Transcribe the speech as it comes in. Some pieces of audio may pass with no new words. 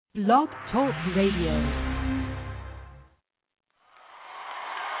Blog Talk Radio.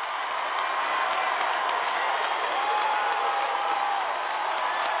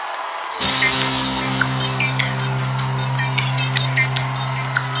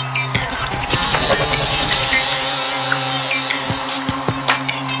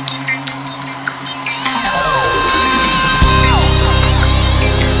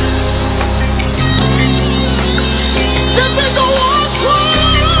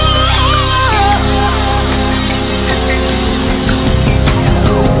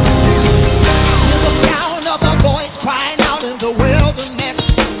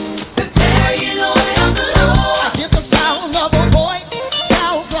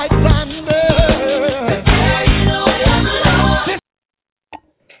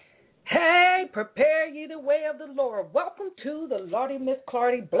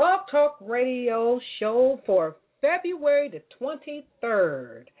 Blog Talk Radio show for February the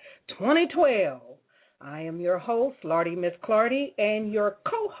 23rd, 2012. I am your host, Lardy Miss Clardy, and your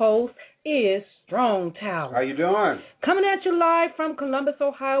co-host is Strong Tower. How you doing? Coming at you live from Columbus,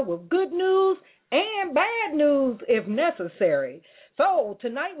 Ohio with good news and bad news if necessary. So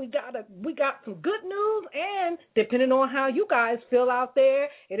tonight we got some good news, and depending on how you guys feel out there,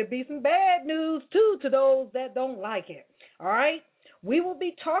 it'll be some bad news too to those that don't like it. All right? We will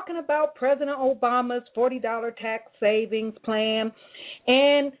be talking about President Obama's $40 tax savings plan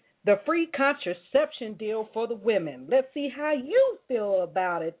and the free contraception deal for the women. Let's see how you feel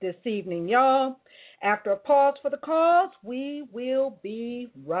about it this evening, y'all. After a pause for the cause, we will be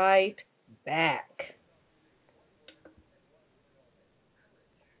right back.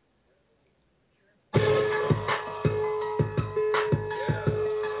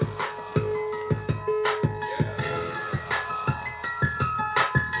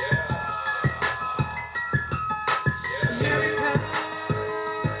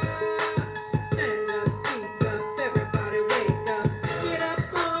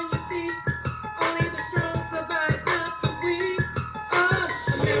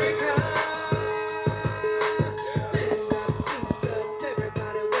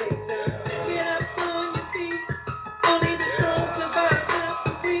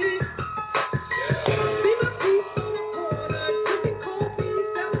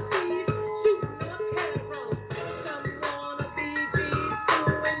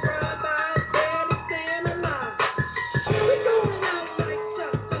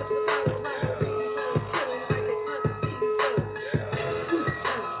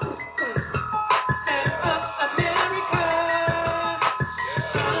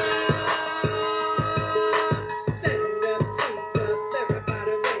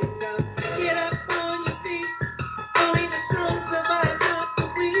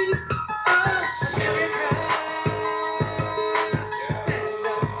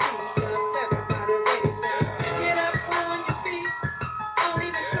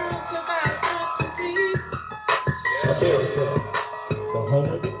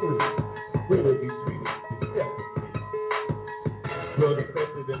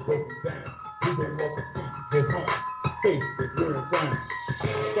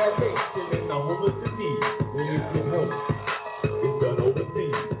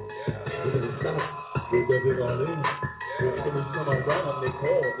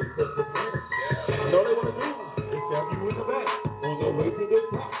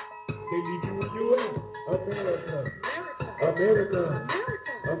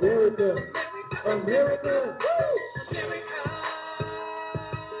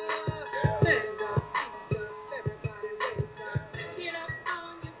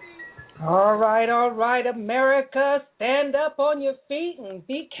 All right, America, stand up on your feet and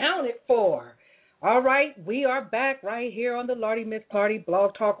be counted for. All right, we are back right here on the Lardy Miss Clardy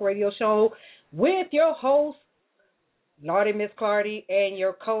Blog Talk Radio Show with your host, Lardy Miss Clardy, and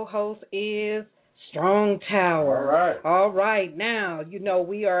your co-host is Strong Tower. All right. Now,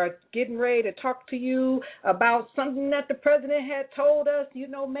 we are getting ready to talk to you about something that the president had told us,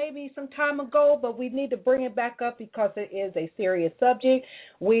 maybe some time ago, but we need to bring it back up because it is a serious subject.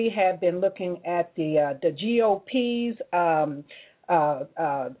 We have been looking at the GOP's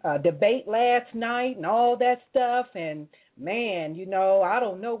debate last night and all that stuff, and man, I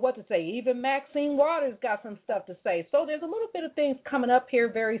don't know what to say. Even Maxine Waters got some stuff to say. So there's a little bit of things coming up here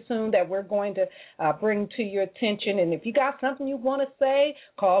very soon that we're going to bring to your attention. And if you got something you want to say,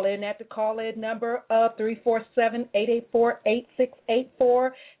 call in at the call-in number of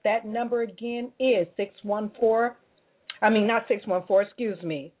 347-884-8684. That number again is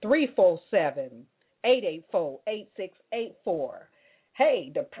 347-884-8684.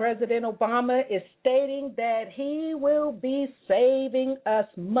 Hey, the President Obama is stating that he will be saving us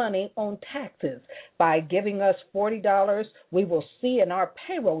money on taxes by giving us $40 we will see in our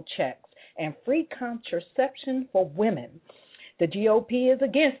payroll checks and free contraception for women. The GOP is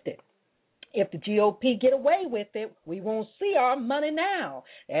against it. If the GOP get away with it, we won't see our money now.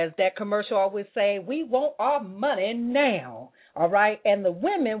 As that commercial always say, we want our money now. All right? And the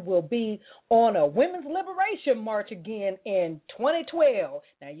women will be on a women's liberation march again in 2012.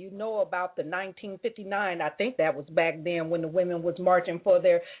 Now, you know about the 1959. I think that was back then when the women was marching for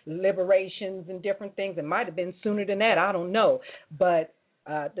their liberations and different things. It might have been sooner than that. I don't know. But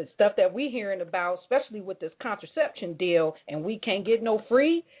the stuff that we're hearing about, especially with this contraception deal, and we can't get no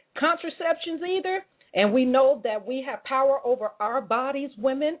free contraceptions either, and we know that we have power over our bodies,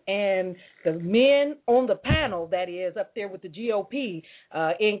 women, and the men on the panel, that is, up there with the GOP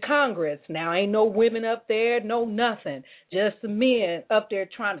in Congress. Now, ain't no women up there, no nothing, just the men up there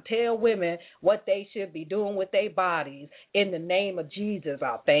trying to tell women what they should be doing with their bodies in the name of Jesus,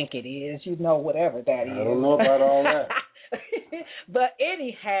 I think it is, whatever that is. I don't know about all that. But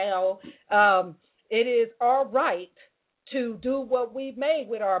anyhow, it is our right to do what we made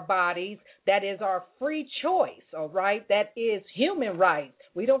with our bodies. That is our free choice, all right? That is human rights.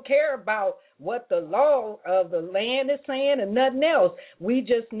 We don't care about what the law of the land is saying and nothing else. We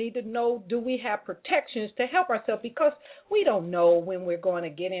just need to know, do we have protections to help ourselves? Because we don't know when we're going to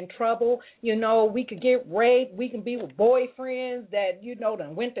get in trouble. We could get raped. We can be with boyfriends that,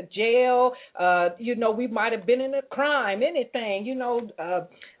 done went to jail. We might have been in a crime, anything,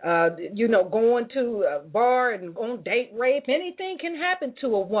 going to a bar and on date rape. Anything can happen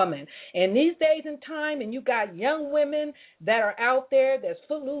to a woman. And these days and time, and you got young women that are out there that's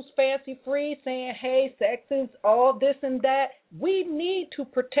footloose, fancy free, saying, hey, sex is all this and that. We need to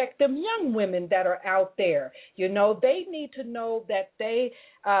protect them young women that are out there. They need to know that they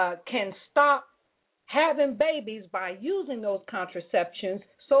can stop having babies by using those contraceptions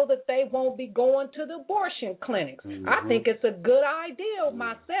so that they won't be going to the abortion clinics. Mm-hmm. I think it's a good idea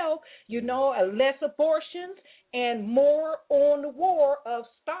myself, less abortions and more on the war of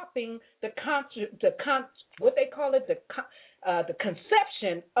stopping the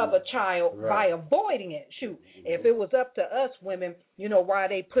conception of a child by avoiding it. Shoot, if it was up to us women, why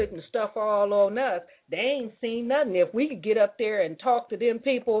they putting stuff all on us? They ain't seen nothing. If we could get up there and talk to them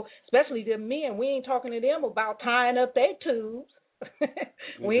people, especially them men, we ain't talking to them about tying up their tubes.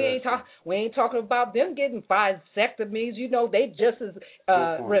 We ain't talking about them getting vasectomies. They just as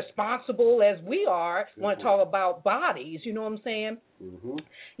responsible as we are. Want to talk about bodies? You know what I'm saying? Mm-hmm.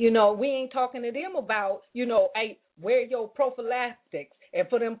 We ain't talking to them about hey, wear your prophylactics. And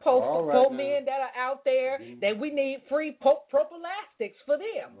for them men that are out there, that we need free prophylactics for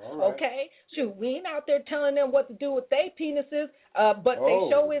them. Okay? Shoot, we ain't out there telling them what to do with their penises, but they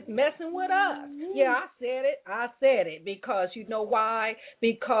show is messing with us. Yeah, I said it. Because you know why?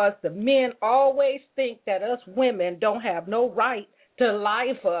 Because the men always think that us women don't have no right to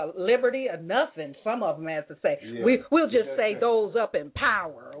life or liberty or nothing. Some of them have to say. Yeah. We'll just say those up in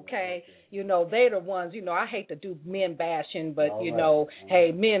power, okay? They're the ones, I hate to do men bashing, but,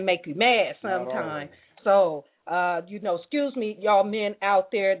 hey, men make you mad sometimes. So, excuse me, y'all men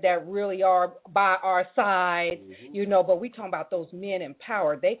out there that really are by our side, but we talking about those men in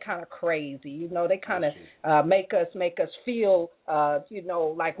power. They kind of crazy, they kind of make us feel,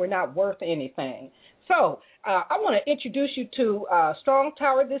 like we're not worth anything. So I want to introduce you to Strong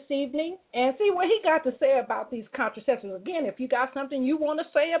Tower this evening and see what he got to say about these contraceptives. Again, if you got something you want to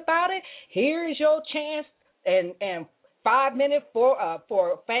say about it, here is your chance and 5 minutes for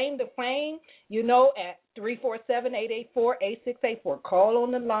fame to fame, at 347-884-8684. Call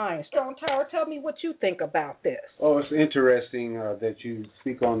on the line. Strong Tower, tell me what you think about this. Oh, it's interesting that you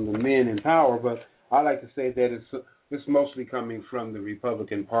speak on the men in power, but I like to say that it's mostly coming from the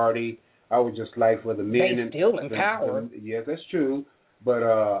Republican Party. I would just like for the men still in power. Yes, that's true. But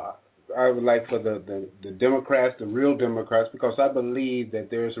I would like for the Democrats, the real Democrats, because I believe that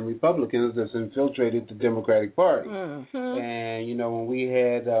there are some Republicans that's infiltrated the Democratic Party. Mm-hmm. And, when we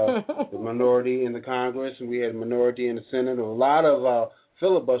had the minority in the Congress and we had a minority in the Senate, a lot of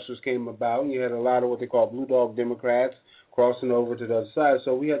filibusters came about. And you had a lot of what they call blue dog Democrats crossing over to the other side.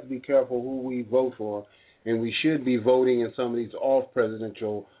 So we have to be careful who we vote for. And we should be voting in some of these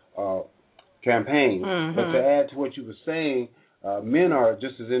off-presidential campaigns. Mm-hmm. But to add to what you were saying, men are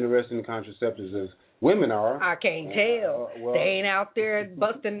just as interested in contraceptives as Women are. I can't tell. They ain't out there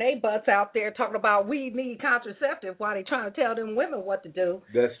busting their butts out there talking about we need contraceptive while they trying to tell them women what to do.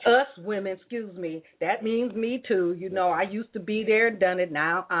 That's true. Us women, excuse me. That means me too. You know, I used to be there and done it.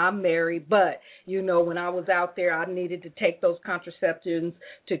 Now I'm married. But, you know, when I was out there, I needed to take those contraceptives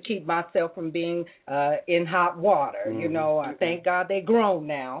to keep myself from being in hot water. You know, I thank God they grown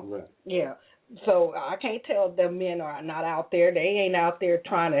now. Right. Yeah. So I can't tell them men are not out there. They ain't out there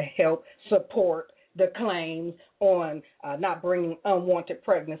trying to help support the claims on not bringing unwanted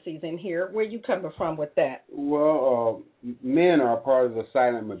pregnancies in here. Where you coming from with that? Well, men are part of the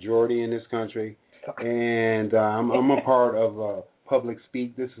silent majority in this country, and I'm a part of public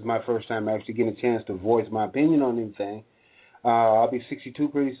speak. This is my first time actually getting a chance to voice my opinion on anything. I'll be 62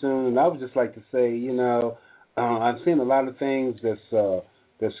 pretty soon, and I would just like to say, you know, I've seen a lot of things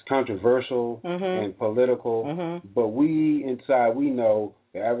that's controversial and political, but we inside, we know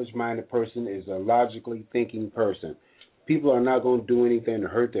the average-minded person is a logically thinking person. People are not going to do anything to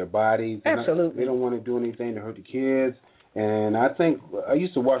hurt their bodies. Absolutely. They don't want to do anything to hurt the kids. And I think I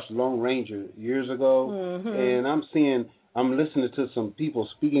used to watch The Lone Ranger years ago, and I'm listening to some people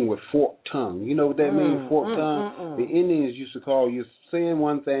speaking with forked tongue. You know what that means, forked tongue? The Indians used to call you saying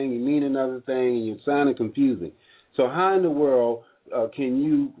one thing, you mean another thing, and you're sounding confusing. So how in the world can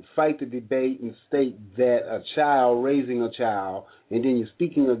you fight the debate and state that a child raising a child, and then you're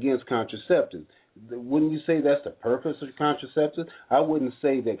speaking against contraceptives? Wouldn't you say that's the purpose of contraceptives? I wouldn't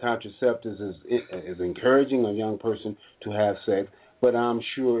say that contraceptives is encouraging a young person to have sex, but I'm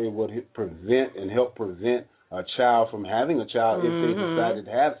sure it would prevent and help prevent a child from having a child if they decided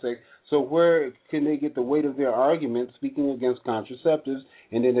to have sex. So where can they get the weight of their argument speaking against contraceptives,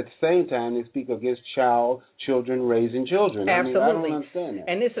 and then at the same time they speak against children raising children? Absolutely. I mean, I don't understand that.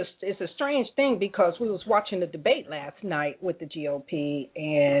 And it's a strange thing because we was watching the debate last night with the GOP,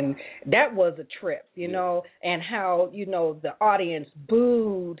 and that was a trip, you know, and how, you know, the audience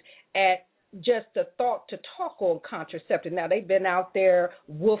booed at just the thought to talk on contraception. Now, they've been out there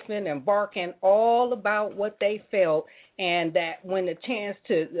woofing and barking all about what they felt, and that when the chance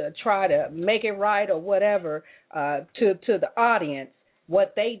to try to make it right or whatever to the audience,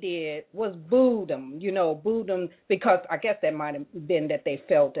 what they did was booed them, because I guess that might have been that they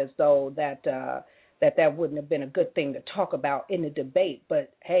felt as though that wouldn't have been a good thing to talk about in the debate.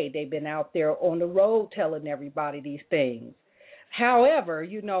 But, hey, they've been out there on the road telling everybody these things. However,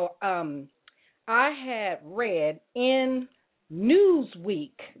 I had read in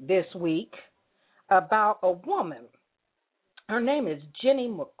Newsweek this week about a woman. Her name is Jenny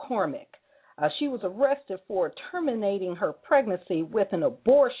McCormick. She was arrested for terminating her pregnancy with an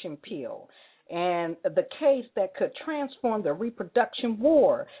abortion pill, and the case that could transform the reproduction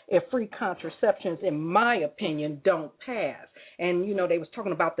war if free contraceptions, in my opinion, don't pass. And, they was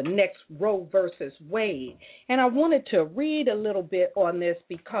talking about the next Roe versus Wade. And I wanted to read a little bit on this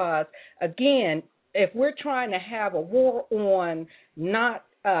because, again, if we're trying to have a war on not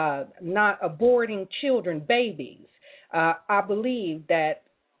aborting children, babies, I believe that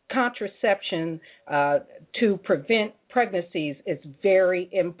contraception to prevent pregnancies is very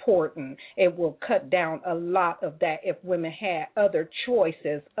important. It will cut down a lot of that if women had other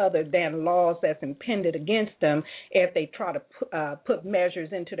choices other than laws that's impended against them if they try to put measures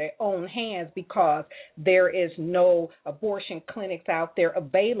into their own hands, because there is no abortion clinics out there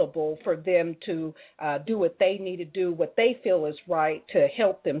available for them to do what they need to do, what they feel is right to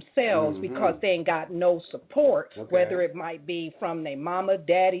help themselves, because they ain't got no support, whether it might be from their mama,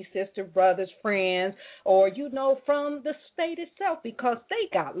 daddy, sister, brothers, friends, or, from the state itself, because they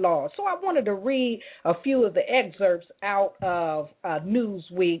got laws. So I wanted to read a few of the excerpts out of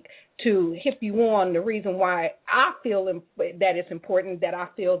Newsweek to hip you on the reason why I feel that it's important, that I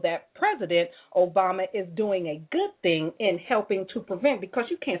feel that President Obama is doing a good thing in helping to prevent, because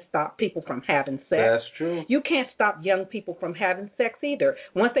you can't stop people from having sex. That's true. You can't stop young people from having sex either.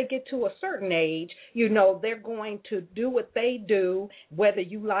 Once they get to a certain age, they're going to do what they do, whether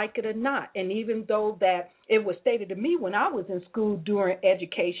you like it or not. And even though that it was stated to me when I was in school during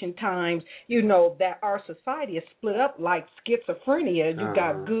education times, that our society is split up like schizophrenia. You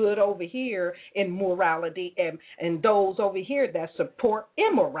got good over here in morality and those over here that support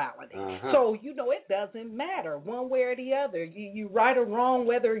immorality. So, it doesn't matter one way or the other. You right or wrong,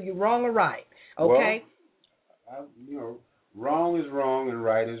 whether you're wrong or right. Okay? Well, Wrong is wrong and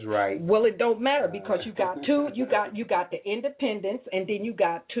right is right. Well, it don't matter because you got two. You got the independents, and then you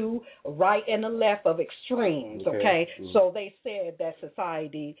got two right and the left of extremes. Okay, so they said that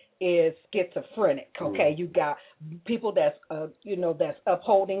society is schizophrenic. Okay, you got people that's that's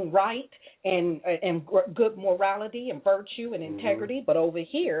upholding right and good morality and virtue and integrity, but over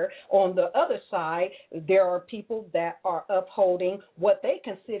here on the other side there are people that are upholding what they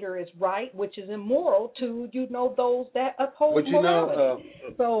consider is right, which is immoral to those that uphold morality.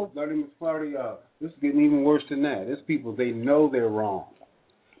 So, this is getting even worse than that. There's people, they know they're wrong,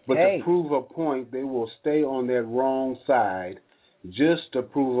 but to prove a point, they will stay on that wrong side just to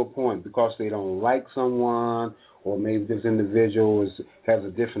prove a point because they don't like someone, or maybe this individual has a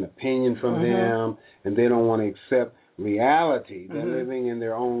different opinion from them, and they don't want to accept reality. They're living in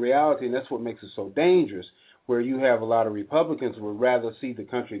their own reality, and that's what makes it so dangerous, where you have a lot of Republicans who would rather see the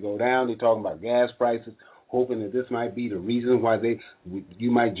country go down. They're talking about gas prices, hoping that this might be the reason why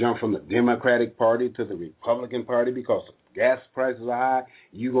you might jump from the Democratic Party to the Republican Party because gas prices are high.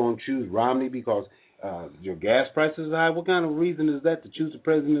 You're going to choose Romney because your gas prices are high. What kind of reason is that to choose the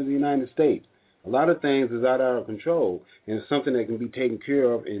President of the United States? A lot of things is out of our control, and it's something that can be taken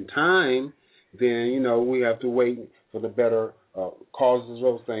care of in time. Then, we have to wait for the better causes of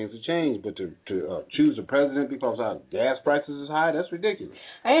those things to change. But to choose a president because our gas prices is high, that's ridiculous.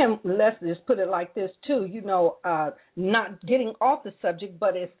 And let's just put it like this too. Not getting off the subject,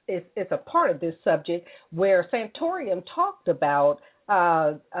 but it's a part of this subject where Santorium talked about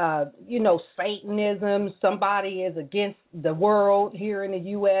Satanism. Somebody is against the world here in the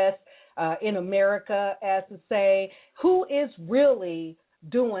U.S., in America, as to say, who is really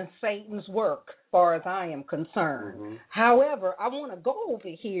doing Satan's work, as far as I am concerned. However, I want to go over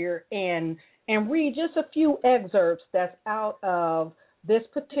here and read just a few excerpts that's out of this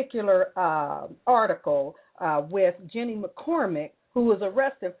particular article with Jenny McCormick, who was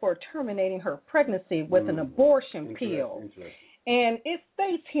arrested for terminating her pregnancy with an abortion pill. And it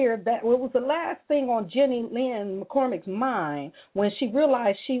states here that it was the last thing on Jenny Lynn McCormick's mind when she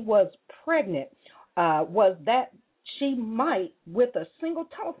realized she was pregnant was that she might, with a single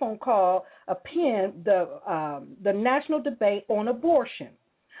telephone call, append the national debate on abortion.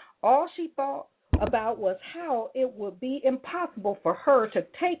 All she thought about was how it would be impossible for her to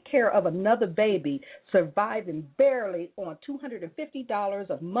take care of another baby, surviving barely on $250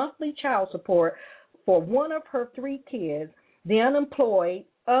 of monthly child support for one of her 3 kids. The unemployed,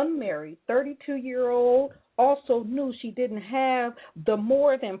 unmarried, 32-year-old also knew she didn't have the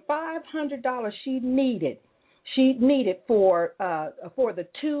more than $500 she needed. She needed for the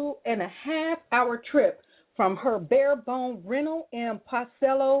 2.5-hour trip from her bare-bone rental in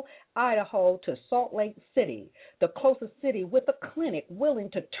Pocatello, Idaho, to Salt Lake City, the closest city with a clinic willing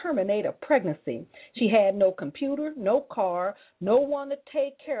to terminate a pregnancy. She had no computer, no car, no one to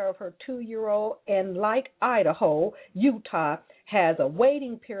take care of her 2-year-old, and like Idaho, Utah has a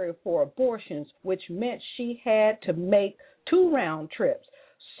waiting period for abortions, which meant she had to make 2 round trips.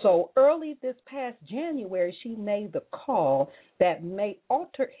 So early this past January, she made the call that may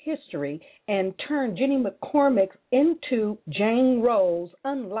alter history and turn Jenny McCormick into Jane Roe's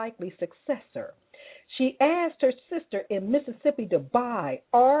unlikely successor. She asked her sister in Mississippi to buy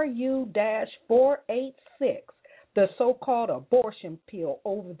RU-486, the so-called abortion pill,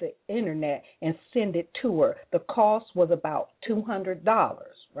 over the internet and send it to her. The cost was about $200,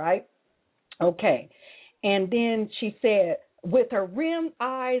 right? Okay. And then she said, with her rimmed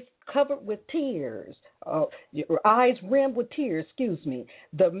eyes covered with tears, eyes rimmed with tears,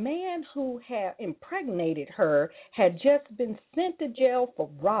 the man who had impregnated her had just been sent to jail for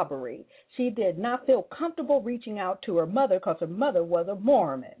robbery. She did not feel comfortable reaching out to her mother because her mother was a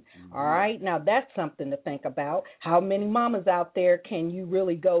Mormon. All right, now that's something to think about. How many mamas out there can you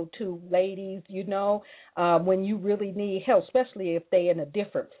really go to, ladies, when you really need help, especially if they're in a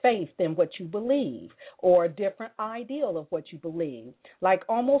different faith than what you believe or a different ideal of what you believe. Like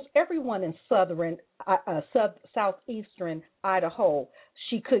almost everyone in southeastern Idaho,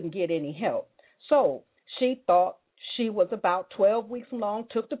 she couldn't get any help. So she thought she was about 12 weeks along,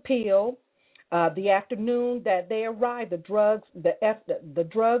 took the pill. The afternoon that they arrived, the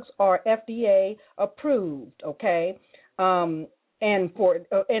drugs are FDA approved, okay, and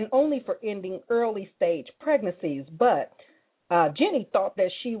only for ending early stage pregnancies. But Jenny thought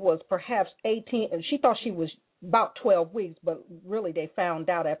that she was perhaps 18. She thought she was about 12 weeks, but really they found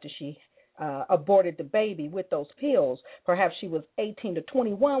out after she aborted the baby with those pills. Perhaps she was 18 to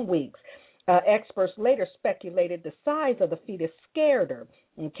 21 weeks. Experts later speculated the size of the fetus scared her,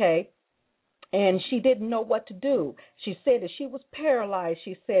 okay, and she didn't know what to do. She said that she was paralyzed,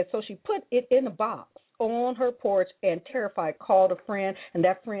 she said, so she put it in a box, on her porch and terrified called a friend, and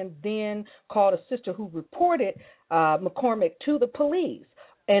that friend then called a sister who reported McCormick to the police.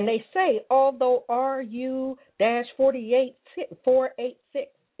 And they say, although RU-486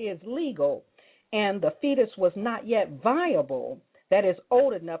 is legal and the fetus was not yet viable, that is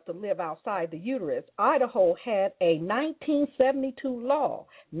old enough to live outside the uterus, Idaho had a 1972 law,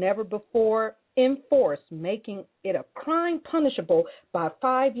 never before enforced, making it a crime punishable by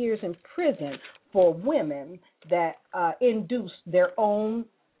 5 years in prison for women that induce their own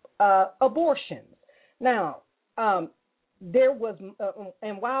abortions. Now, there was,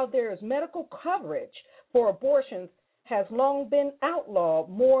 and while there is medical coverage for abortions has long been outlawed,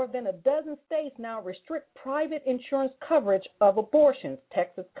 more than a dozen states now restrict private insurance coverage of abortions.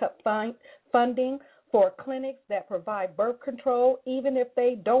 Texas cut funding for clinics that provide birth control, even if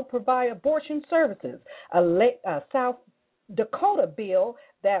they don't provide abortion services. A South Dakota bill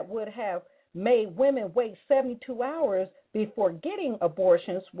that would have made women wait 72 hours before getting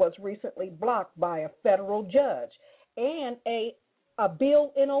abortions was recently blocked by a federal judge. And a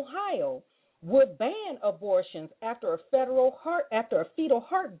bill in Ohio would ban abortions after a fetal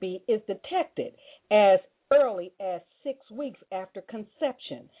heartbeat is detected as early as 6 weeks after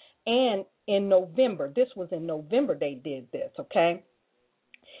conception. And in November, this was in November they did this, okay?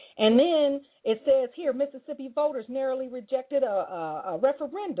 And then it says here, Mississippi voters narrowly rejected a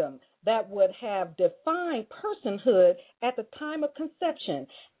referendum that would have defined personhood at the time of conception,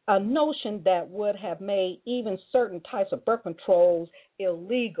 a notion that would have made even certain types of birth controls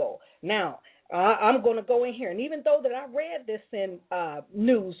illegal. Now, I'm going to go in here, and even though that I read this in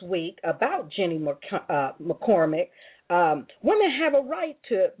Newsweek about Jenny McCormick, women have a right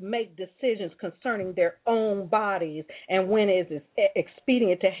to make decisions concerning their own bodies and when it is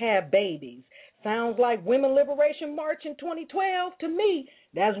expedient to have babies. Sounds like Women Liberation March in 2012 to me.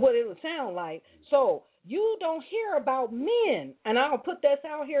 That's what it would sound like. So you don't hear about men, and I'll put this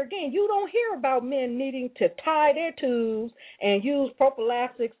out here again, you don't hear about men needing to tie their tubes and use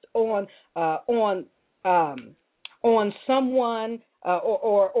prophylactics on someone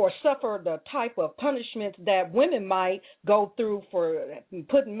or suffer the type of punishments that women might go through for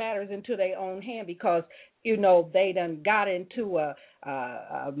putting matters into their own hand because, you know, they done got into a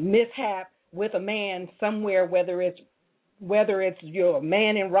mishap with a man somewhere, whether it's you're a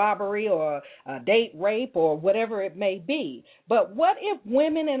man in robbery or a date rape or whatever it may be. But what if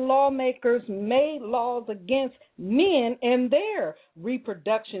women and lawmakers made laws against men and their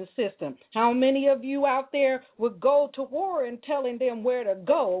reproduction system? How many of you out there would go to war and telling them where to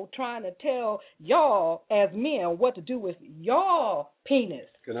go, trying to tell y'all as men what to do with y'all penis,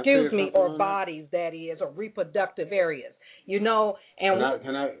 or bodies, that is, or reproductive areas, you know? And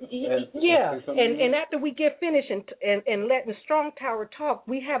can I yeah, and after we get finished and letting Strong Tower talk,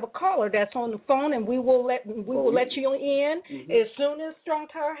 we have a caller that's on the phone, and we will let you in as soon as Strong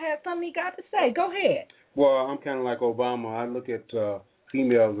Tower has something he got to say. Go ahead. Well, I'm kind of like Obama. I look at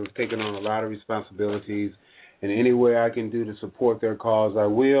females as taking on a lot of responsibilities, and any way I can do to support their cause, I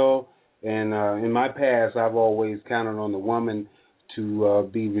will. And in my past, I've always counted on the woman to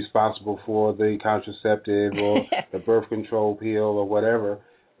be responsible for the contraceptive or the birth control pill or whatever.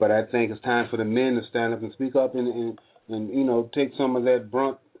 But I think it's time for the men to stand up and speak up and you know, take some of that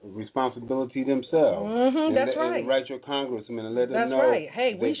brunt responsibility themselves. That's right. And write your congressman and let them know. That's right.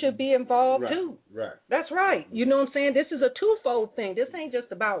 Hey, we should be involved too. Right. That's right. You know what I'm saying? This is a twofold thing. This ain't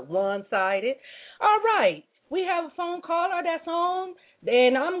just about one-sided. All right. We have a phone caller that's on,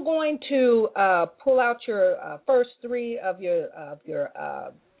 and I'm going to pull out your first three of your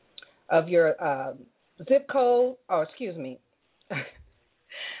zip code. Oh, excuse me.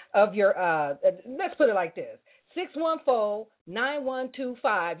 Of your let's put it like this: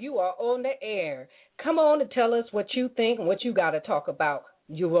 614-9125. You are on the air. Come on and tell us what you think and what you got to talk about.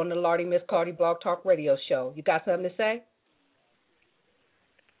 You're on the Lardy Miss Cardi Blog Talk Radio Show. You got something to say?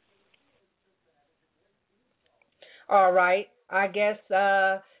 All right. I guess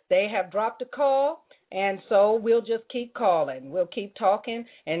they have dropped a call, and so we'll just keep calling. We'll keep talking,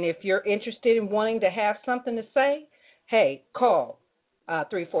 and if you're interested in wanting to have something to say, hey, call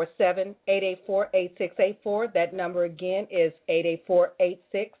 347-884-8684. That number again is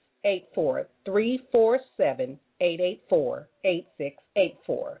 884-8684.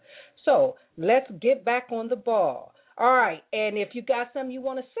 347-884-8684. So let's get back on the ball. All right, and if you got something you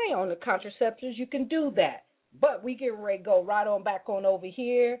want to say on the contraceptives, you can do that. But we get ready to go right on back on over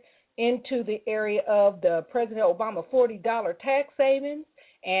here into the area of the President Obama $40 tax savings,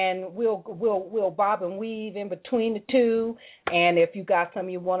 and we'll bob and weave in between the two. And if you got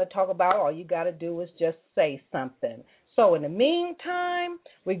something you want to talk about, all you got to do is just say something. So in the meantime,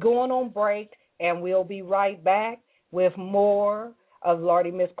 we're going on break, and we'll be right back with more of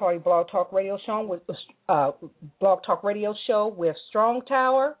Lordy Miss Cardi Blog Talk Radio Show with Strong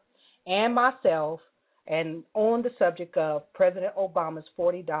Tower and myself, and on the subject of President Obama's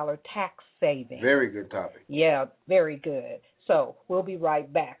 $40 tax saving. Very good topic. Yeah, very good. So we'll be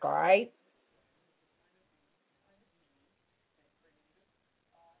right back, all right?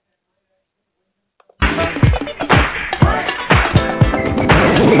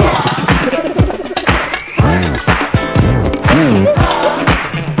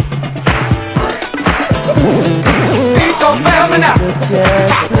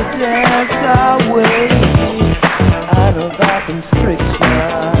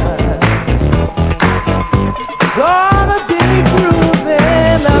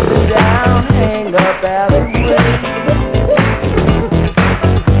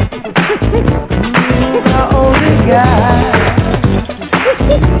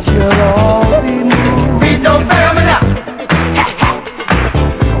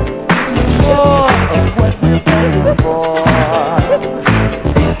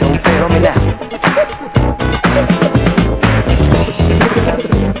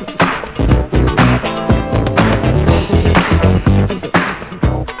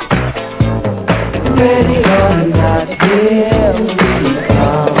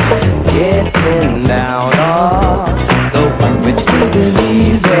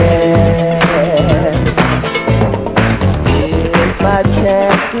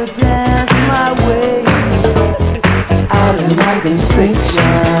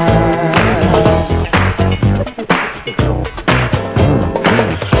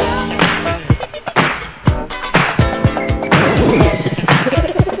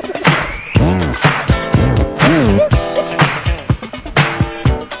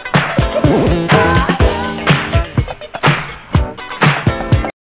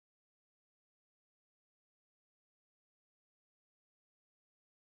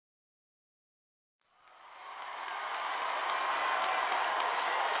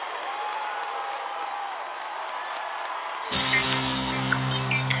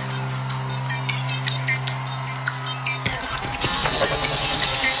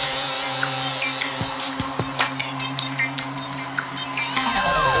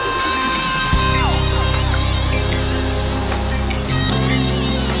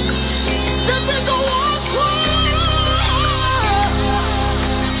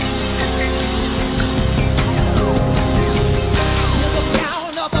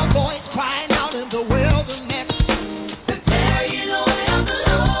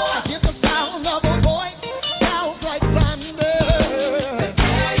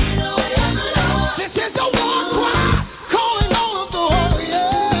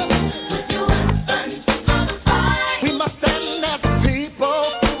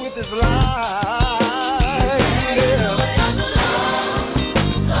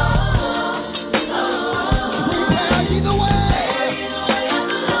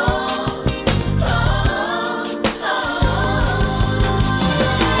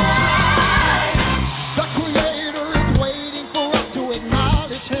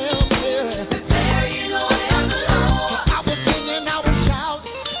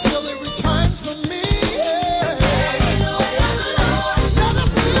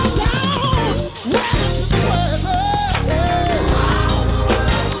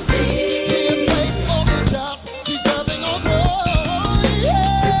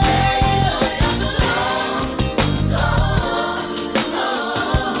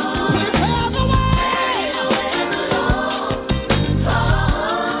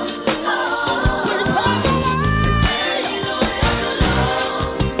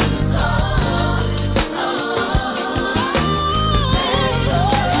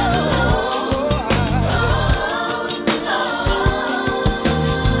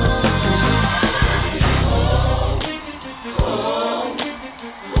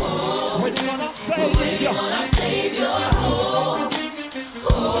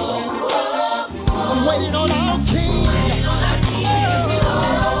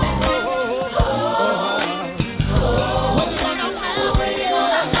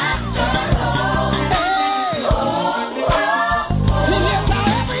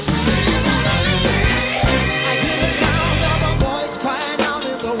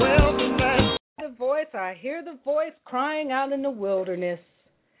 I hear the voice crying out in the wilderness.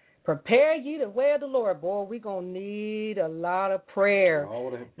 Prepare ye the way of the Lord. Boy, we're going to need a lot of prayer.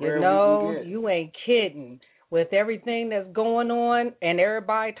 All the prayer you know, we can get. You ain't kidding. With everything that's going on and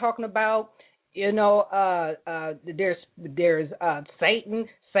everybody talking about, you know, there's Satan.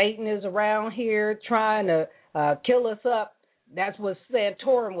 Satan is around here trying to kill us up. That's what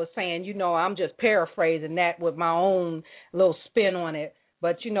Santorum was saying. I'm just paraphrasing that with my own little spin on it.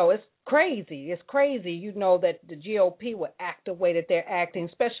 But, it's crazy. It's crazy, that the GOP would act the way that they're acting,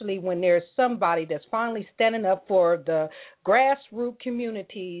 especially when there's somebody that's finally standing up for the grassroots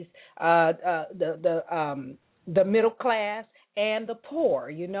communities, the middle class and the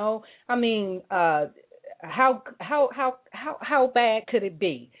poor. I mean, how bad could it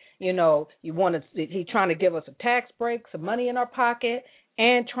be? He's trying to give us a tax break, some money in our pocket,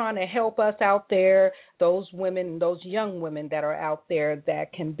 and trying to help us out there, those women, those young women that are out there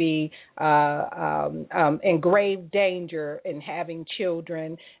that can be in grave danger in having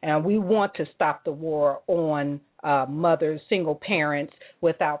children. And we want to stop the war on mothers, single parents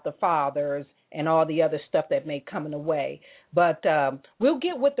without the fathers, and all the other stuff that may come in the way. But we'll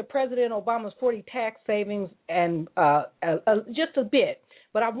get with the President Obama's 40 tax savings and just a bit.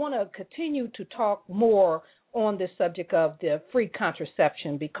 But I want to continue to talk more on this subject of the free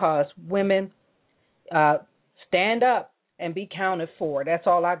contraception, because women, stand up and be counted for. That's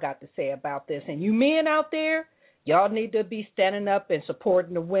all I got to say about this. And you men out there, y'all need to be standing up and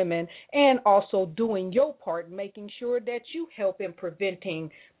supporting the women, and also doing your part, making sure that you help in preventing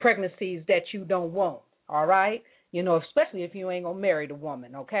pregnancies that you don't want, all right? Especially if you ain't going to marry the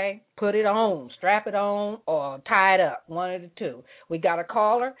woman, okay? Put it on, strap it on, or tie it up, one of the two. We got a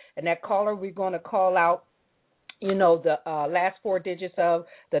caller, and that caller we're going to call out, the last four digits of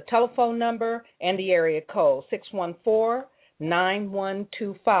the telephone number and the area code,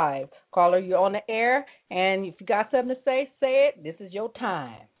 614-9125. Caller, you're on the air, and if you got something to say it. This is your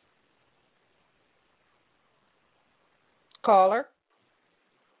time. Caller?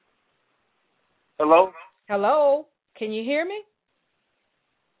 Hello? Hello? Can you hear me?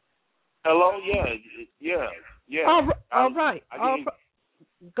 Hello? Yeah. All right.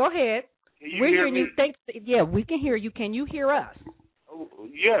 Go ahead. We're hearing you. Yeah, we can hear you. Can you hear us? Oh,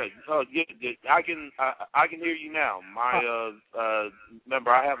 yeah. I can hear you now. My remember,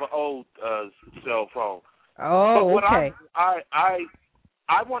 I have an old cell phone. Oh, okay.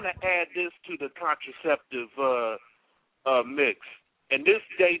 I want to add this to the contraceptive mix, and this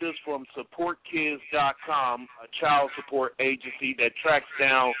data is from SupportKids.com, a child support agency that tracks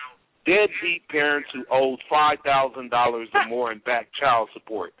down deadbeat parents who owe $5,000 or more in back child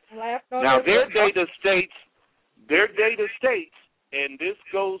support. Now, their data states, and this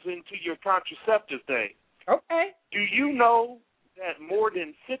goes into your contraceptive thing. Okay. Do you know that more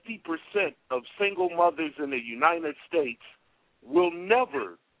than 50% of single mothers in the United States will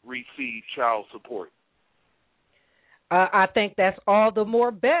never receive child support? I think that's all the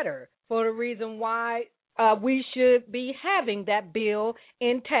more better for the reason why we should be having that bill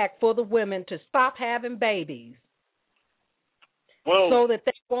intact for the women to stop having babies, so that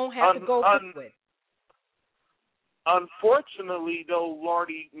they won't have to go through it. Unfortunately, though,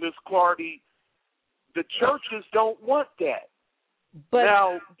 Miss Clardy, the churches don't want that. But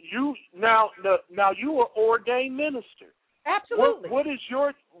now you are ordained minister. Absolutely. What is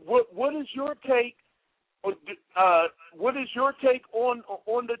your take? What is your take on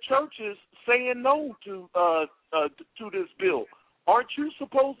the churches saying no to this bill? Aren't you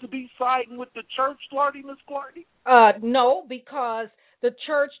supposed to be siding with the church, Miss Clardy? No, because the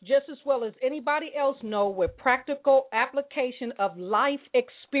church, just as well as anybody else, know with practical application of life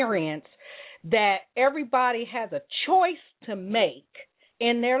experience that everybody has a choice to make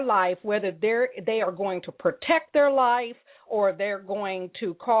in their life, whether they are going to protect their life or they're going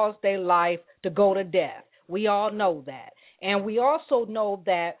to cause their life to go to death. We all know that. And we also know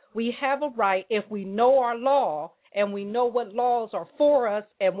that we have a right, if we know our law and we know what laws are for us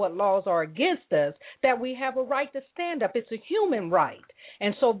and what laws are against us, that we have a right to stand up. It's a human right.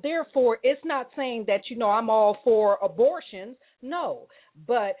 And so, therefore, it's not saying that, I'm all for abortions. No.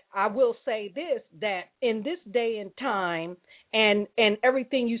 But I will say this, that in this day and time and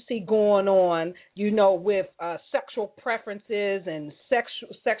everything you see going on, with sexual preferences and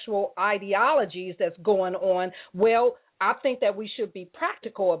sexual ideologies that's going on, well, I think that we should be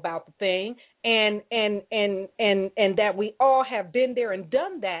practical about the thing, and that we all have been there and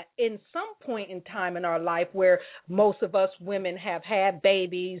done that in some point in time in our life, where most of us women have had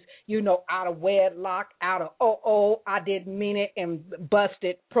babies, out of wedlock, out of I didn't mean it, and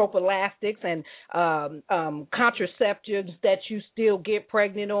busted prophylactics and contraceptives that you still get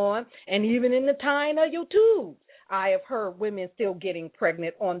pregnant on, and even in the tying of your tubes. I have heard women still getting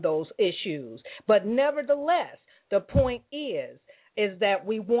pregnant on those issues. But nevertheless, the point is that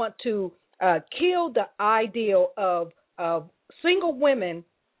we want to kill the ideal of single women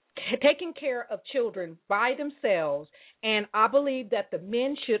taking care of children by themselves, and I believe that the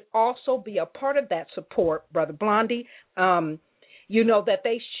men should also be a part of that support, Brother Blondie. that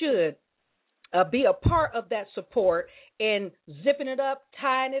they should be a part of that support in zipping it up,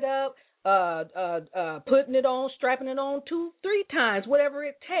 tying it up, putting it on, strapping it on 2-3 times, whatever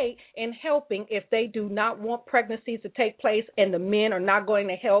it takes, in helping if they do not want pregnancies to take place and the men are not going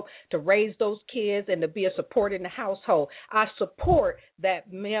to help to raise those kids and to be a support in the household. I support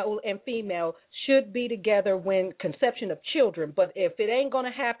that male and female should be together when conception of children, but if it ain't going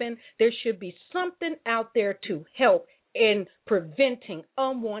to happen, there should be something out there to help in preventing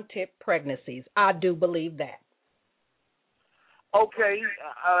unwanted pregnancies. I do believe that. Okay,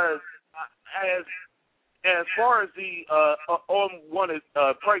 as far as the unwanted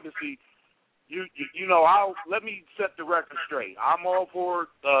pregnancy, I'll let me set the record straight. I'm all for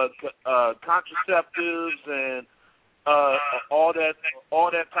contraceptives and all that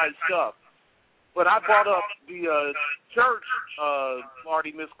type stuff. But I brought up the church,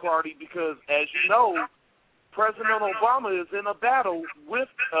 Miss Clardy, because as you know, President Obama is in a battle with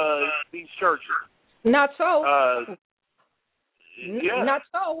these churches. Not so. Yeah. Not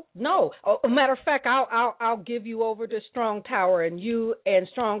so. No. Matter of fact, I'll give you over to Strong Tower, and you and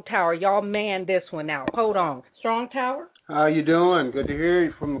Strong Tower, y'all man this one out. Hold on, Strong Tower. How you doing? Good to hear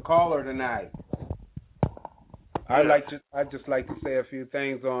you from the caller tonight. I'd just like to say a few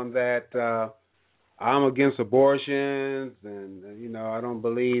things on that. I'm against abortions, and I don't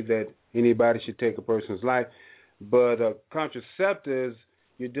believe that anybody should take a person's life. But contraceptives,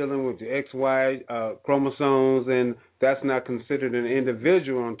 you're dealing with the XY chromosomes, and that's not considered an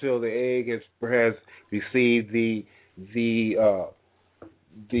individual until the egg has perhaps received the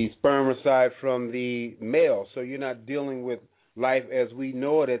spermicide from the male. So you're not dealing with life as we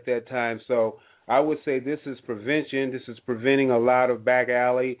know it at that time. So I would say this is prevention. This is preventing a lot of back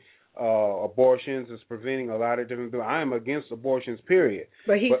alley abortions. It's preventing a lot of different things. I am against abortions, period.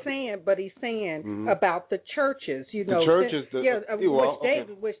 But he's saying about the churches, the churches,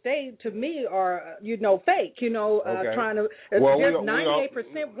 which they to me are fake. Trying to. There's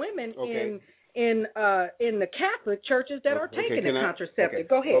 98% women in the Catholic churches that are taking the contraceptive.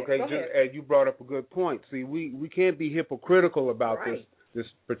 Go ahead. Okay, as you brought up a good point. See, we can't be hypocritical about this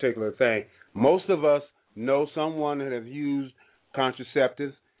particular thing. Most of us know someone that have used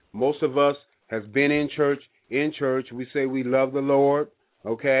contraceptives. Most of us has been in church. We say we love the Lord,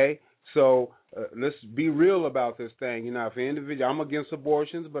 okay? So let's be real about this thing. If an individual, I'm against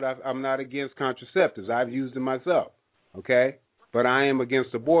abortions, but I'm not against contraceptives. I've used them myself, okay? But I am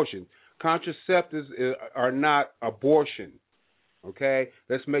against abortion. Contraceptives are not abortion, okay?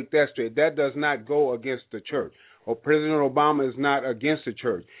 Let's make that straight. That does not go against the church. President Obama is not against the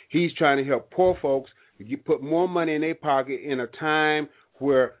church. He's trying to help poor folks put more money in their pocket in a time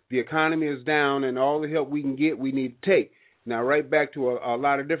where the economy is down and all the help we can get, we need to take. Now, right back to a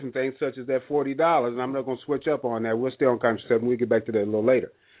lot of different things, such as that $40, and I'm not going to switch up on that. We'll stay on contraception. We'll get back to that a little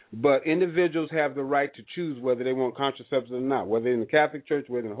later. But individuals have the right to choose whether they want contraceptives or not, whether in the Catholic Church,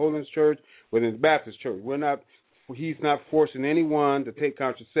 whether in the Holiness Church, whether in the Baptist Church. He's not forcing anyone to take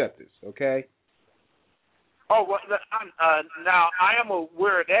contraceptives, okay? Oh, well, now I am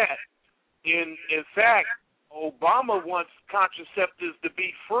aware of that. In fact, Obama wants contraceptives to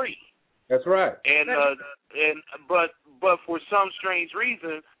be free. That's right. But for some strange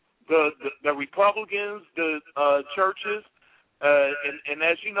reason, the Republicans, the churches, and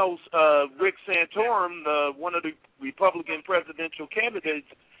as you know, Rick Santorum, one of the Republican presidential candidates,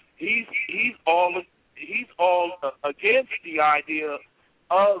 he's all against the idea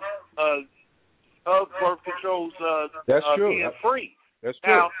of birth controls being free. That's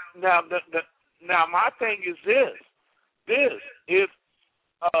true. Now, my thing is this: if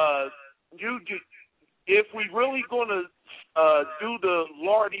we really gonna do the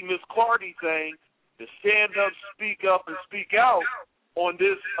Lordy Miss Clardy thing, to stand up, speak out on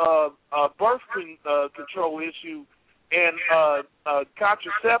this birth control issue and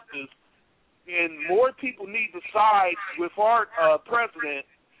contraceptives, and more people need to side with our president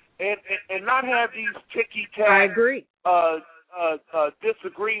and not have these ticky-tack I agree.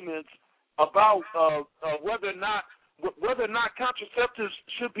 Disagreements about whether or not contraceptives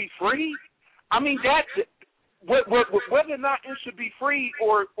should be free. I mean, that whether or not it should be free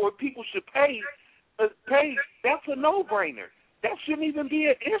or people should pay, that's a no-brainer. That shouldn't even be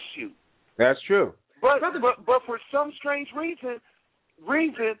an issue. That's true. But for some strange reason,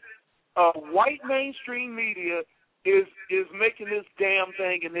 white mainstream media is making this damn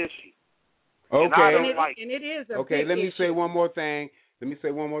thing an issue. Okay. And I don't like it. And it is a okay, big let me issue. say one more thing.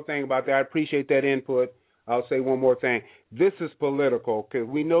 About that. I appreciate that input. I'll say one more thing. This is political because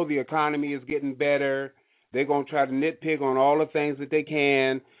we know the economy is getting better. They're going to try to nitpick on all the things that they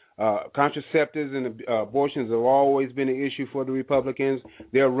can. Contraceptives and abortions have always been an issue for the Republicans.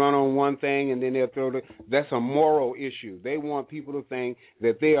 They'll run on one thing and then they'll throw that's a moral issue. They want people to think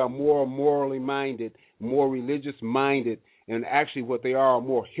that they are more morally minded, more religious minded, and actually what they are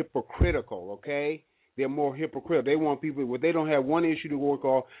more hypocritical, okay? They're more hypocritical. They want people, when they don't have one issue to work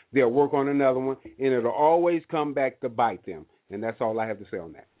on, they'll work on another one, and it'll always come back to bite them. And that's all I have to say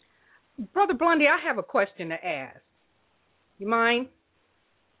on that. Brother Blondie, I have a question to ask. You mind?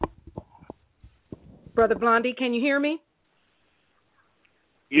 Brother Blondie, can you hear me?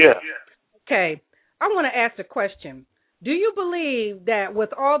 Yeah. Okay. I want to ask a question. Do you believe that with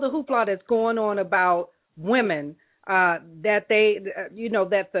all the hoopla that's going on about women, that they,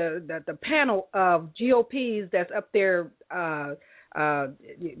 that the panel of GOPs that's up there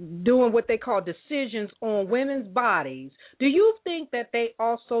doing what they call decisions on women's bodies, do you think that they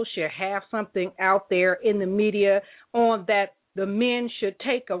also should have something out there in the media on that the men should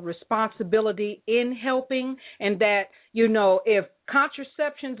take a responsibility in helping, and that, if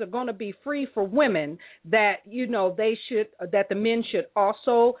contraceptions are going to be free for women, that, that the men should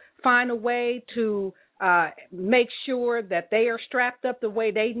also find a way to make sure that they are strapped up the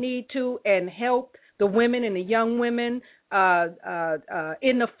way they need to and help the women and the young women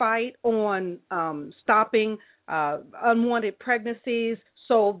in the fight on stopping unwanted pregnancies,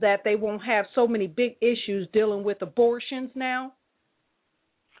 so that they won't have so many big issues dealing with abortions now?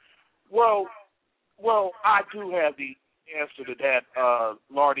 Well, I do have the answer to that,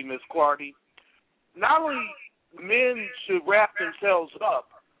 Lardy, Miss Clardy. Not only men should wrap themselves up,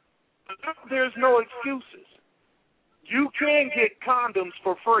 but there's no excuses. You can get condoms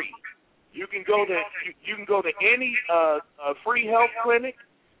for free. You can go to any free health clinic.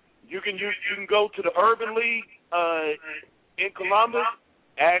 You can go to the Urban League in Columbus.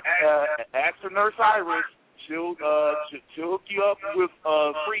 Ask her nurse Iris. She'll hook you up with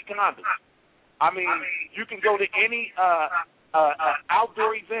free condoms. I mean, you can go to any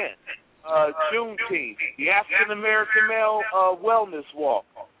outdoor event, Juneteenth, the African American Male Wellness Walk.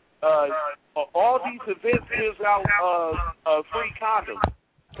 All these events gives out free condoms.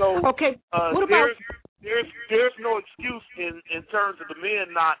 So okay, what about? There's no excuse in terms of the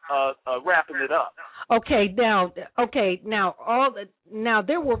men not wrapping it up. Now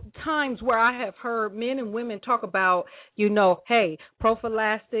there were times where I have heard men and women talk about, hey,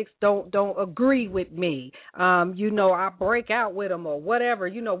 prophylactics don't agree with me. I break out with them or whatever.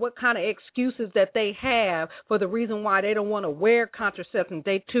 What kind of excuses that they have for the reason why they don't want to wear contraception.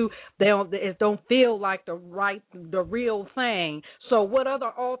 They don't feel like the real thing. So what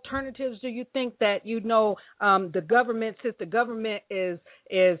other alternatives do you think that the government, since the government is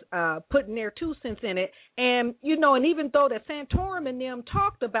putting their 2 cents in it, and and even though that Santorum and them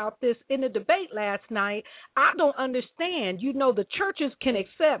talked about this in the debate last night, I don't understand. The churches can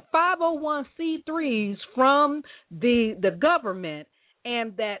accept 501c3s from the government,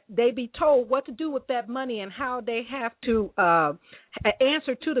 and that they be told what to do with that money and how they have to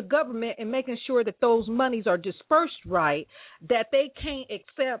answer to the government in making sure that those monies are dispersed right, that they can't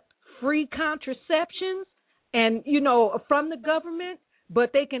accept free contraceptions and, from the government,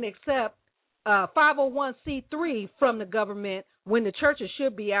 but they can accept 501c3 from the government, when the churches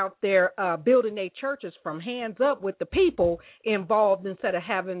should be out there building their churches from hands up with the people involved, instead of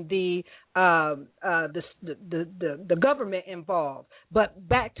having the government involved. But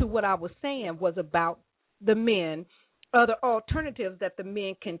back to what I was saying was about the men, other alternatives that the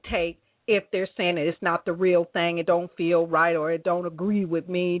men can take if they're saying that it's not the real thing, it don't feel right, or it don't agree with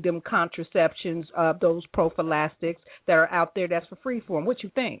me, them contraceptions, those prophylactics that are out there that's for free for them. What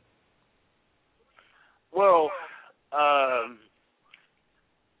you think? Well,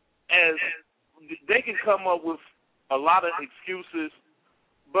 as they can come up with a lot of excuses,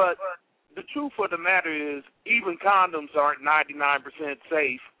 but the truth of the matter is, even condoms aren't 99%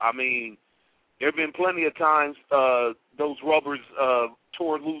 safe. I mean, there have been plenty of times those rubbers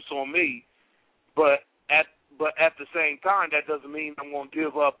tore loose on me, but at the same time, that doesn't mean I'm going to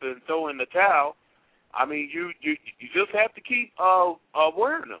give up and throw in the towel. I mean, you just have to keep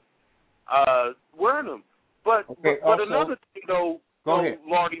wearing them. But also, another thing, though,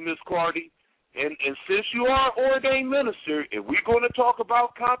 Lardy, Miss Clardy, and since you are an ordained minister, and we're going to talk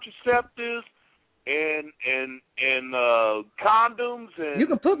about contraceptives and condoms, and you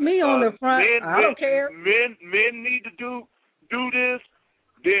can put me on the front. I don't care. Men need to do this.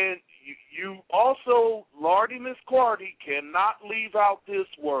 Then you also, Lardy, Miss Clardy, cannot leave out this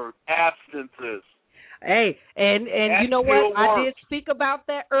word, abstinences. Hey, and you know what? I did speak about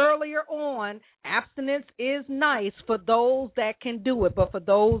that earlier on. Abstinence is nice for those that can do it, but for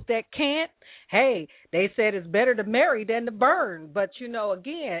those that can't, hey, they said it's better to marry than to burn. But,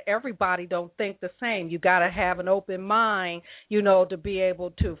 again, everybody don't think the same. You got to have an open mind, to be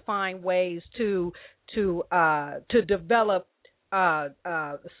able to find ways to develop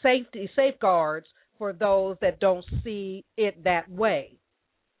safeguards for those that don't see it that way.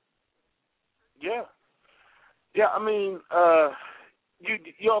 Yeah. Yeah, I mean,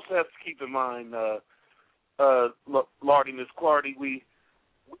 you also have to keep in mind, Lordy, Miss Clardy,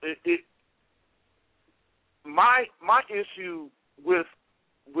 my issue with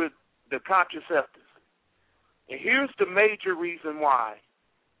the contraceptives, and here's the major reason why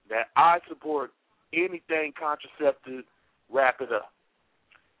that I support anything contraceptive, wrap it up.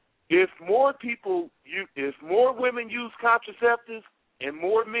 If more women use contraceptives and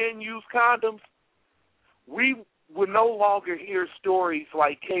more men use condoms, we would no longer hear stories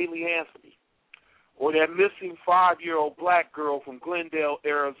like Kaylee Anthony or that missing 5-year-old black girl from Glendale,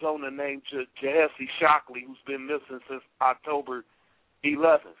 Arizona named Jahessi Shockley, who's been missing since October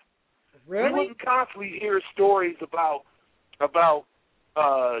 11th. Really? We wouldn't constantly hear stories about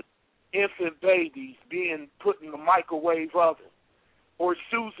infant babies being put in the microwave oven, or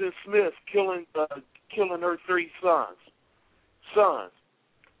Susan Smith killing her 3 sons.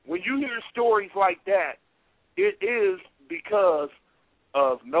 When you hear stories like that, it is because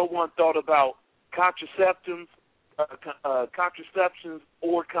of no one thought about contraceptions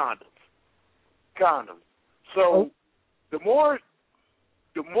or condoms. So the more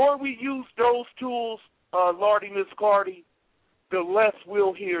we use those tools, Lordy, Miss Clardy, the less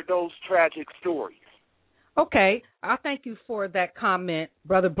we'll hear those tragic stories. Okay, I thank you for that comment,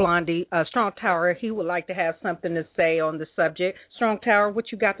 Brother Blondie. Strong Tower, he would like to have something to say on the subject. Strong Tower,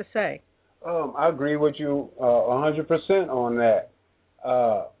 what you got to say? I agree with you 100% on that.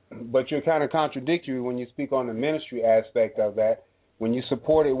 But you're kind of contradictory when you speak on the ministry aspect of that. When you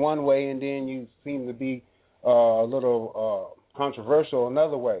support it one way and then you seem to be a little controversial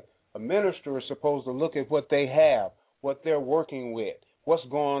another way. A minister is supposed to look at what they have, what they're working with, what's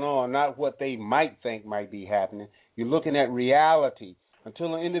going on, not what they might think might be happening. You're looking at reality.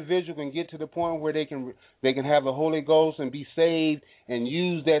 Until an individual can get to the point where they can have the Holy Ghost and be saved and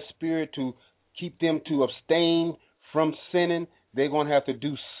use that spirit to keep them to abstain from sinning, they're going to have to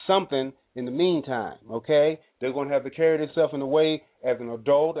do something in the meantime, okay? They're going to have to carry themselves in a way as an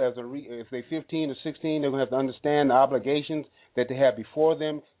adult, if they're 15 or 16, they're going to have to understand the obligations that they have before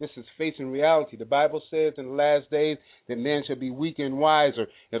them. This is facing reality. The Bible says in the last days that men shall be weaker and wiser.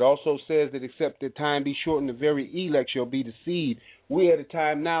 It also says that except the time be shortened, the very elect shall be deceived. We're at a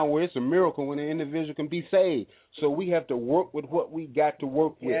time now where it's a miracle when an individual can be saved. So we have to work with what we got to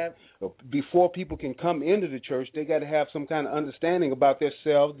work with. Before people can come into the church, they got to have some kind of understanding about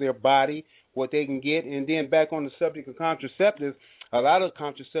themselves, their body, what they can get. And then back on the subject of contraceptives, a lot of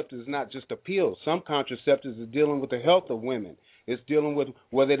contraceptives is not just a pill. Some contraceptives is dealing with the health of women. It's dealing with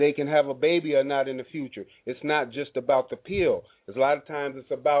whether they can have a baby or not in the future. It's not just about the pill. A lot of times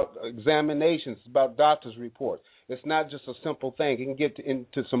it's about examinations. It's about doctor's reports. It's not just a simple thing. It can get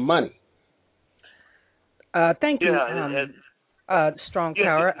into some money. Thank you, Strong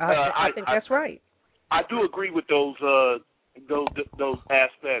Tower. I think that's right. I do agree with those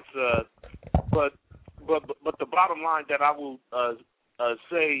aspects, but the bottom line that I will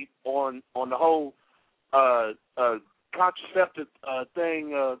say on the whole contraceptive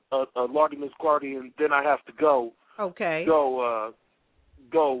thing, Lordy, Miss Clardy, and then I have to go. Okay. Go.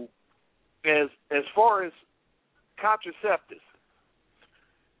 As far as contraceptives,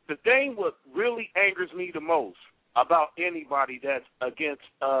 the thing what really angers me the most about anybody that's against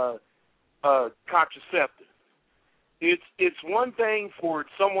contraceptives, it's one thing for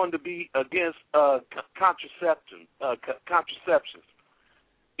someone to be against contraceptions.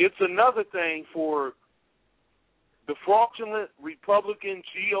 It's another thing for the fraudulent Republican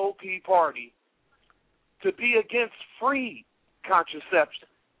GOP party to be against free contraception.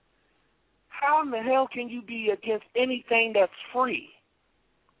 How in the hell can you be against anything that's free?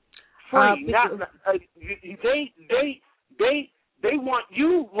 Free. They want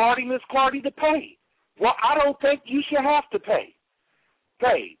you, Lordy, Miss Clardy, to pay. Well, I don't think you should have to pay.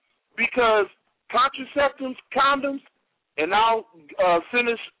 Because contraceptives, condoms, and I'll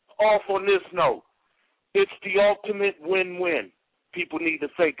finish off on this note. It's the ultimate win-win. People need to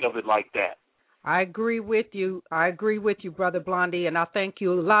think of it like that. I agree with you. Brother Blondie, and I thank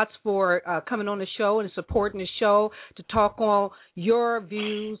you lots for coming on the show and supporting the show to talk on your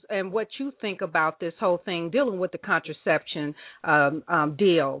views and what you think about this whole thing, dealing with the contraception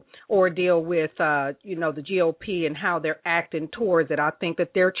deal with, the GOP and how they're acting towards it. I think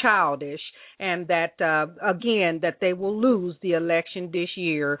that they're childish and that, again, that they will lose the election this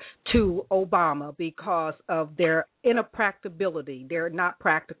year to Obama because of their inappracticability. They're not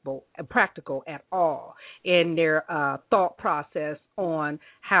practical at all in their thought process on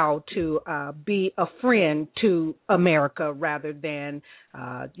how to be a friend to America rather than,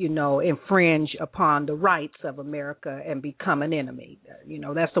 infringe upon the rights of America and become an enemy.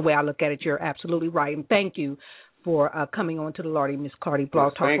 That's the way I look at it. You're absolutely right. And thank you for coming on to the Lordy Miss Clardy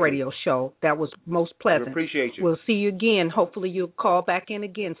Blog Talk Radio Show. That was most pleasant. I appreciate you. We'll see you again. Hopefully you'll call back in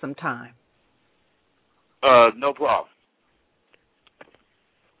again sometime. No problem.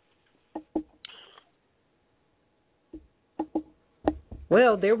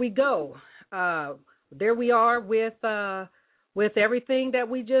 Well, there we go. There we are with everything that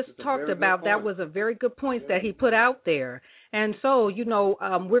we just talked about. That was a very good point that he put out there. And so,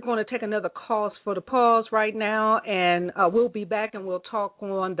 we're going to take another pause for the pause right now, and we'll be back and we'll talk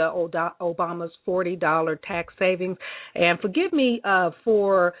on the Obama's $40 tax savings. And forgive me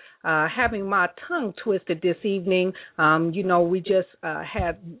for having my tongue twisted this evening. We just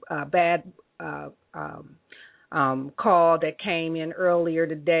had a bad call that came in earlier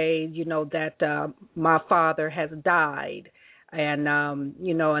today, that my father has died. And,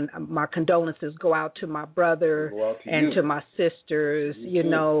 and my condolences go out to my brother and to my sisters,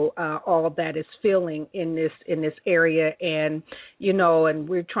 all of that is feeling in this area. And, and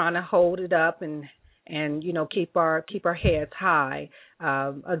we're trying to hold it up and keep our heads high.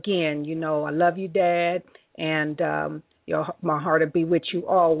 Again, I love you, Dad. And, my heart will be with you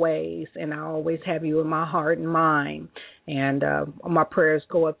always, and I always have you in my heart and mind. And my prayers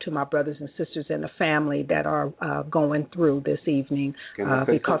go up to my brothers and sisters and the family that are going through this evening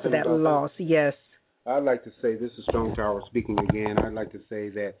because of that loss. Yes. I'd like to say, this is Stone Tower speaking again. I'd like to say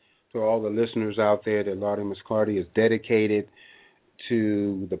that to all the listeners out there, that Lordy Miss Clardy is dedicated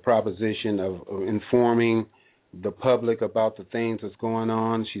to the proposition of informing the public about the things that's going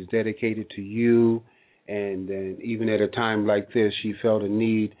on. She's dedicated to you. And even at a time like this, she felt a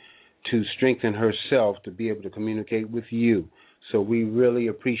need to strengthen herself to be able to communicate with you. So we really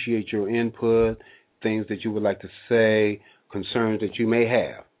appreciate your input, things that you would like to say, concerns that you may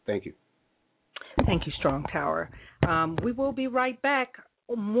have. Thank you. Thank you, Strong Tower. We will be right back.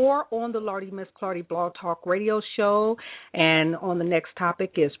 More on the Lordy Miss Clardy Blog Talk Radio Show. And on the next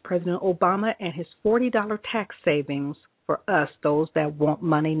topic is President Obama and his $40 tax savings for us, those that want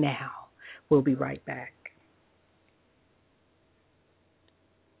money now. We'll be right back.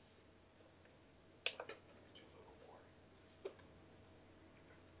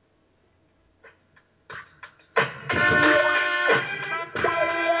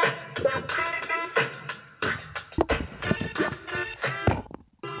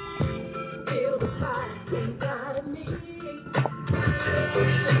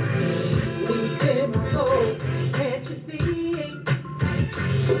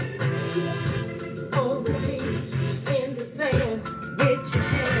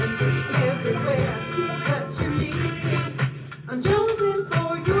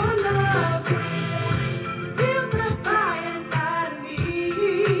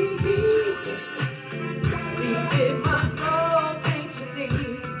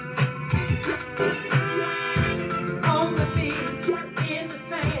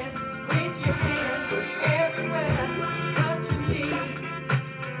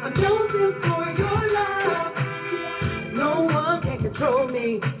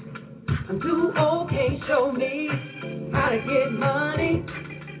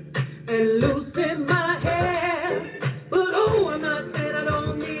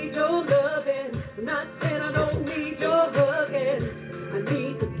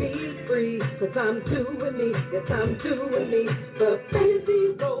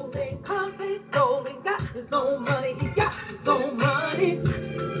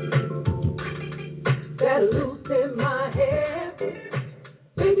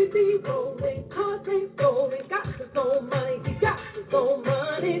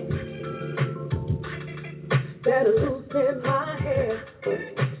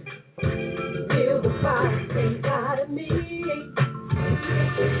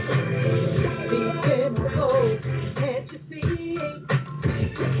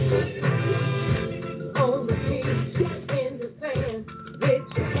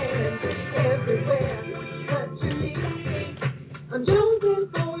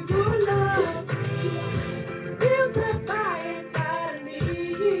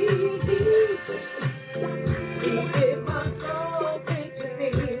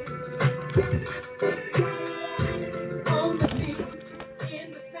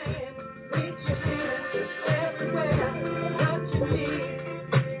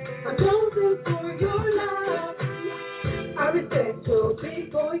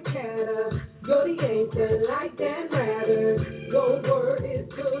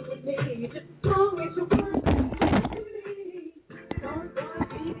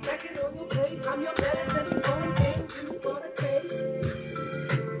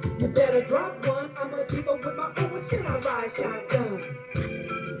 You better drop one. I'm a keep up with my own shit. I ride shotgun.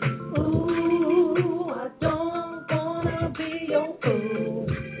 Ooh, I don't wanna be your fool.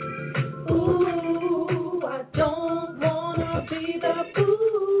 Ooh, I don't wanna be the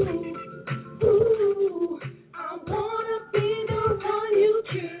fool. Ooh, I wanna be the one you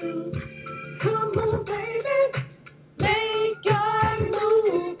choose. Come on, baby, make your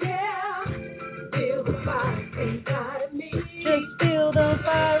move, yeah. Feel the fire inside of me. Just feel the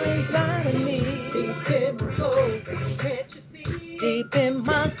fire inside of me. Deep in my soul, can't you see? Deep in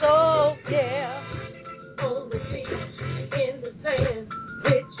my soul, yeah. On the beach, in the sand,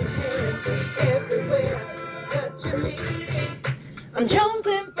 with your hands everywhere, touching me. I'm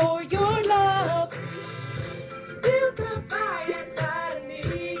jonesing for your love. Feel the fire inside of me.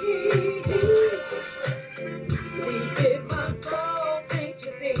 Deep in my soul, can't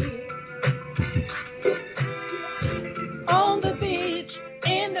you see? On the beach,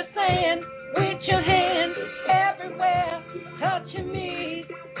 in the sand, with your hands everywhere, touching me.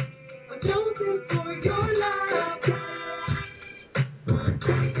 I'm jonesing for your love.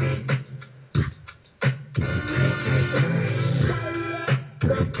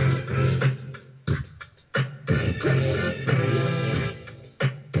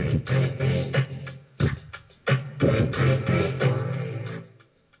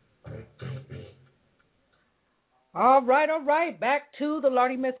 All right. Back to the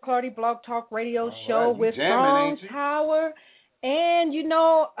Lardy Miss Clardy Blog Talk Radio Show right, with jamming, Strong ain't you? Tower. And,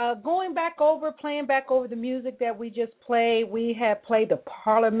 playing back over the music that we just played, we had played the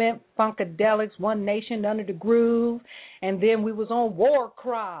Parliament Funkadelics, One Nation Under the Groove, and then we was on War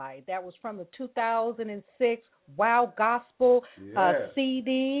Cry. That was from the 2006 Wow Gospel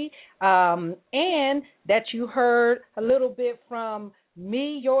CD, and that you heard a little bit from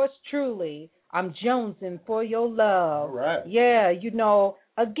me, yours truly. I'm jonesing for your love. All right. Yeah,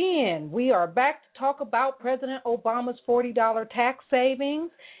 again, we are back to talk about President Obama's $40 tax savings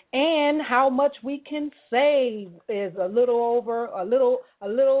and how much we can save is a little over, I'd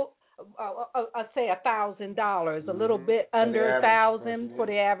say $1,000, a little bit under $1,000 for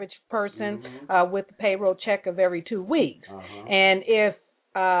the average person with the payroll check of every 2 weeks. And if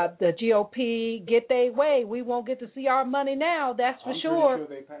the GOP get their way, we won't get to see our money now, that's for sure. I'm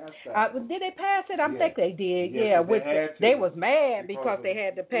pretty sure they passed that. Did they pass it? I think they did. Yes, They was mad because they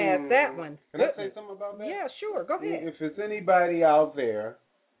had to pass that one. Can I say something about that? Yeah, sure. Go ahead. If it's anybody out there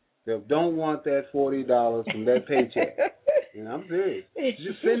that don't want that $40 from that paycheck, and I'm serious,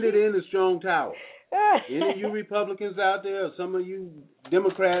 just send it in to Strong Tower. Any of you Republicans out there, or some of you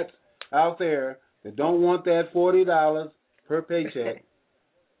Democrats out there that don't want that $40 per paycheck,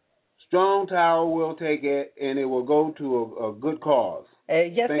 Strong Tower will take it, and it will go to a good cause.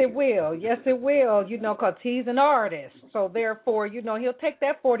 Yes, it will. Yes, it will, because he's an artist. So, therefore, he'll take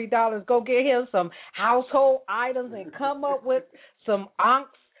that $40, go get him some household items and come up with some Ankh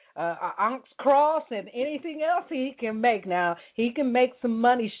cross and anything else he can make. Now, he can make some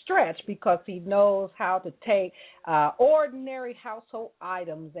money stretch because he knows how to take ordinary household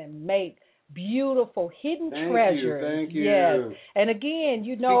items and make beautiful hidden treasures. Thank you. Yes. And again,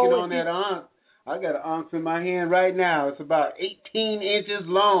 Speaking on that Ankh, I got an Ankh in my hand right now. It's about 18 inches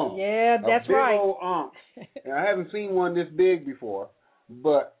long. Yeah, that's right. A big old Ankh. And I haven't seen one this big before,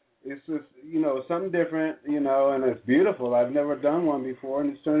 but it's just, something different, and it's beautiful. I've never done one before,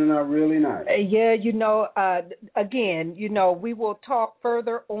 and it's turning out really nice. Yeah, again, we will talk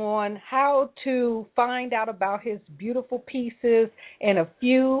further on how to find out about his beautiful pieces in a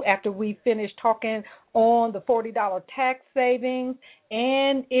few after we finish talking on the $40 tax savings.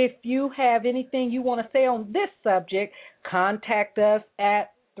 And if you have anything you want to say on this subject, contact us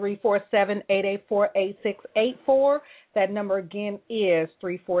at 347-884-8684. That number again is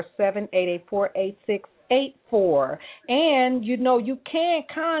 347-884-8684. And, you can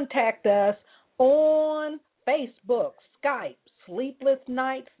contact us on Facebook, Skype,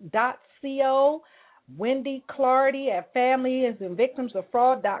 sleeplessnights.co, Wendy Clardy at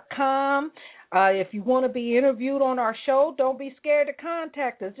familiesandvictimsoffraud.com. If you want to be interviewed on our show, don't be scared to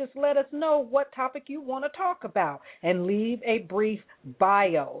contact us. Just let us know what topic you want to talk about and leave a brief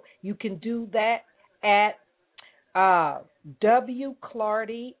bio. You can do that at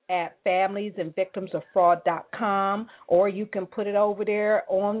wclardy at familiesandvictimsoffraud.com, or you can put it over there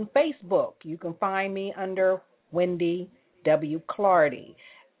on Facebook. You can find me under Wendy W. Clardy.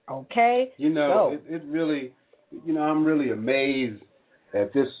 Okay? It really, I'm really amazed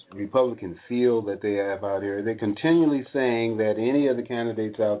at this Republican field that they have out here. They're continually saying that any of the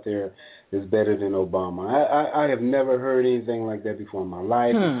candidates out there is better than Obama. I have never heard anything like that before in my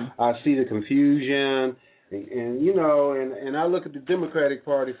life. I see the confusion. And you know, and I look at the Democratic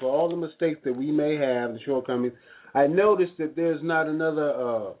Party for all the mistakes that we may have, the shortcomings. I noticed that there's not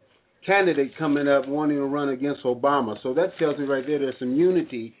another candidate coming up wanting to run against Obama. So that tells me right there's some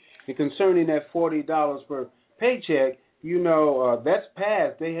unity. And concerning that $40 per paycheck, you know, that's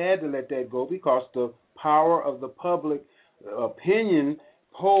passed. They had to let that go because the power of the public opinion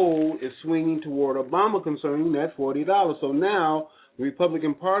poll is swinging toward Obama concerning that $40. So now the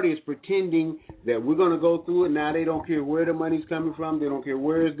Republican Party is pretending that we're going to go through it. Now they don't care where the money's coming from. They don't care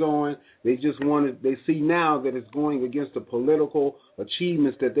where it's going. They just want to, they see now that it's going against the political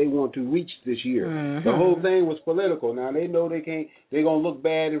achievements that they want to reach this year. Mm-hmm. The whole thing was political. Now they know they can't, they're going to look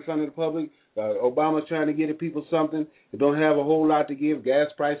bad in front of the public. Obama's trying to get the people something. They don't have a whole lot to give. Gas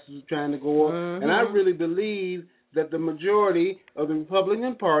prices are trying to go up. Mm-hmm. And I really believe that the majority of the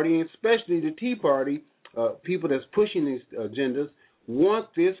Republican Party, and especially the Tea Party, people that's pushing these agendas, want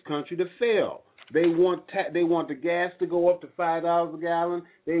this country to fail. They want the gas to go up to $5 a gallon.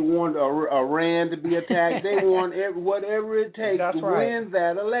 They want Iran to be attacked. They want whatever it takes to win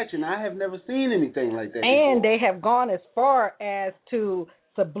that election. I have never seen anything like that And before. they have gone as far as to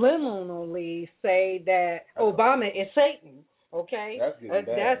subliminally say that Obama is Satan. Okay,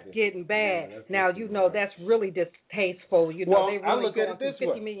 that's getting bad. Yeah, now you know that's really distasteful. You know they really going through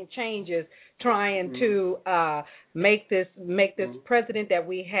 50 million changes trying to make this president that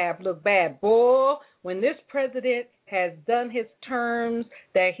we have look bad. Boy, when this president has done his terms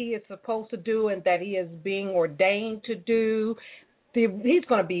that he is supposed to do and that he is being ordained to do, he's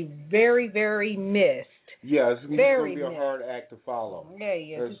going to be very, very missed. Yeah, it's going to be a hard act to follow. Yeah,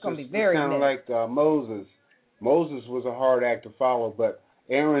 it's going to be very missed. Kind of like Moses. Moses was a hard act to follow, but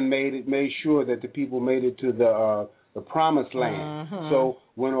Aaron made sure that the people made it to the promised land. Mm-hmm. So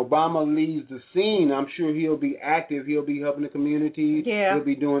when Obama leaves the scene, I'm sure he'll be active. He'll be helping the community. Yeah. He'll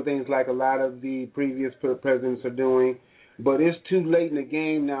be doing things like a lot of the previous presidents are doing. But it's too late in the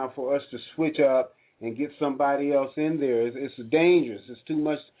game now for us to switch up and get somebody else in there. It's dangerous. It's too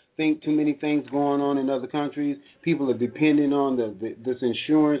much. Too many things going on in other countries. People are depending on this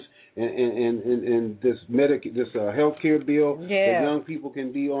insurance and this healthcare bill that young people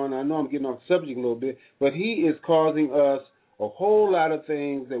can be on. I know I'm getting off the subject a little bit, but he is causing us a whole lot of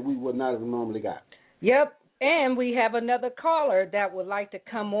things that we would not have normally got. Yep, and we have another caller that would like to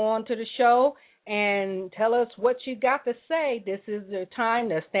come on to the show and tell us what you got to say. This is the time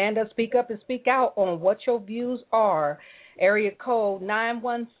to stand up, speak up, and speak out on what your views are. Area code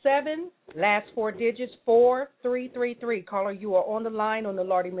 917, last four digits, 4333. Caller, you are on the line on the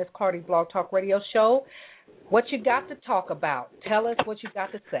Lordy Miss Cardi Blog Talk Radio Show. What you got to talk about? Tell us what you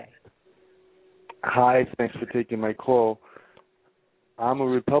got to say. Hi, thanks for taking my call. I'm a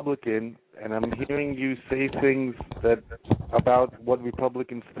Republican, and I'm hearing you say things about what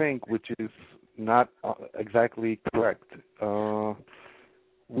Republicans think, which is not exactly correct. For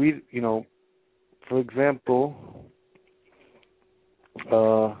example,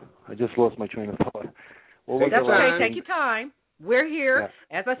 I just lost my train of thought. That's okay. Take your time. We're here.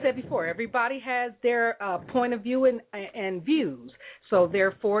 Yeah. As I said before, everybody has their point of view and views. So,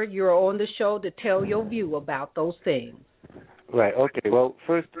 therefore, you're on the show to tell your view about those things. Right. Okay. Well,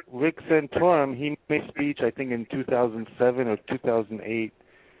 first, Rick Santorum, he made a speech, I think, in 2007 or 2008,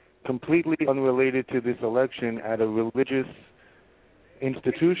 completely unrelated to this election at a religious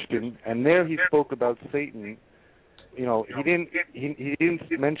institution, and there he spoke about Satan. You know, he didn't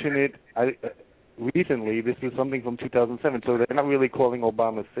mention it recently. This is something from 2007, so they're not really calling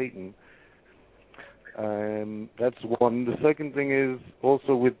Obama Satan. That's one. The second thing is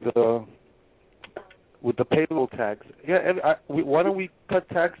also with the payroll tax. Yeah, why don't we cut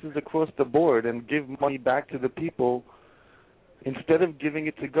taxes across the board and give money back to the people instead of giving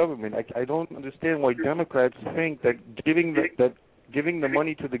it to government? I don't understand why Democrats think that giving the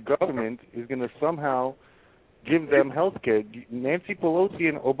money to the government is going to somehow give them health care. Nancy Pelosi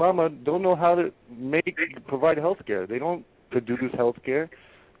and Obama don't know how to provide health care. They don't produce health care.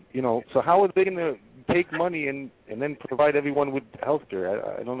 You know, so how are they going to take money and then provide everyone with health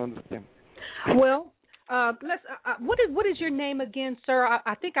care? I don't understand. Well, what is your name again, sir?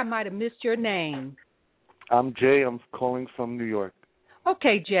 I think I might have missed your name. I'm Jay. I'm calling from New York.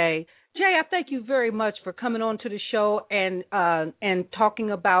 Okay, Jay. Jay, I thank you very much for coming on to the show and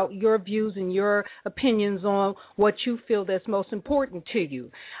talking about your views and your opinions on what you feel that's most important to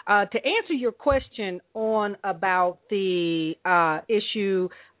you. To answer your question on about the issue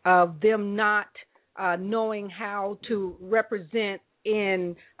of them not knowing how to represent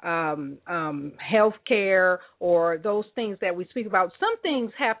in health care or those things that we speak about, some things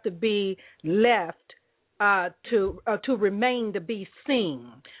have to be left to remain to be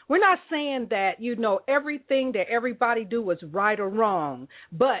seen. We're not saying that everything that everybody do is right or wrong,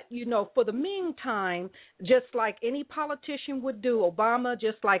 but for the meantime, just like any politician would do, Obama,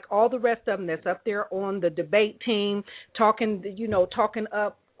 just like all the rest of them that's up there on the debate team, talking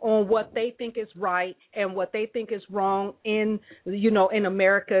up on what they think is right and what they think is wrong in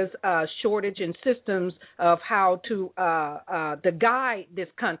America's shortage and systems of how to guide this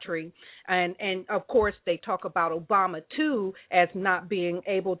country. And of course, they talk about Obama, too, as not being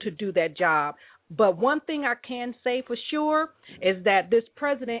able to do that job. But one thing I can say for sure is that this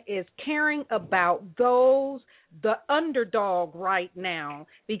president is caring about the underdog right now,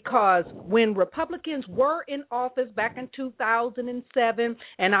 because when Republicans were in office back in 2007,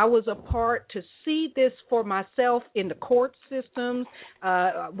 and I was a part to see this for myself in the court systems,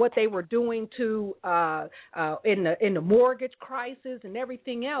 what they were doing to in the mortgage crisis and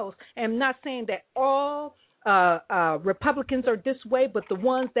everything else. And I'm not saying that all Republicans are this way, but the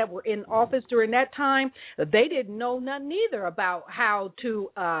ones that were in office during that time, they didn't know nothing either about how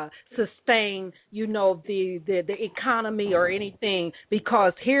to sustain, the economy or anything,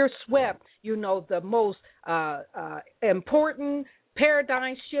 because here swept, the most important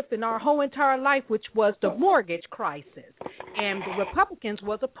paradigm shift in our whole entire life, which was the mortgage crisis, and the Republicans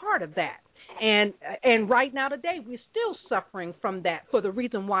was a part of that. And right now today, we're still suffering from that for the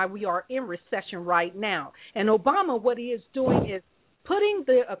reason why we are in recession right now. And Obama, what he is doing is putting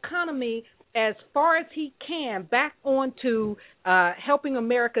the economy as far as he can back onto helping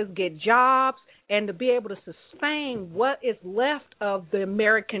Americans get jobs and to be able to sustain what is left of the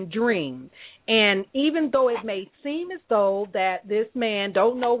American dream. And even though it may seem as though that this man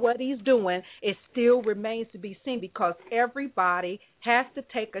don't know what he's doing, it still remains to be seen, because everybody has to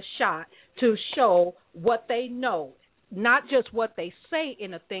take a shot to show what they know, not just what they say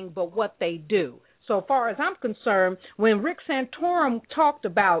in a thing, but what they do. So far as I'm concerned, when Rick Santorum talked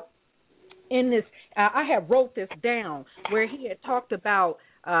about in this, I have wrote this down, where he had talked about,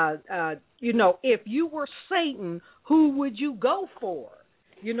 if you were Satan, who would you go for?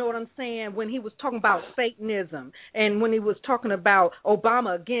 You know what I'm saying? When he was talking about Satanism, and when he was talking about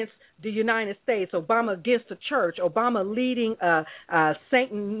Obama against the United States, Obama against the church, Obama leading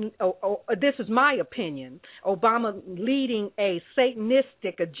Satan. This is my opinion. Obama leading a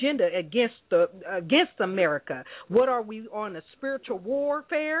Satanistic agenda against America. What are we on, a spiritual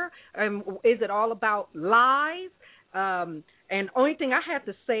warfare? Is it all about lies? And only thing I have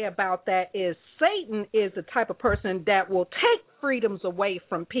to say about that is Satan is the type of person that will take freedoms away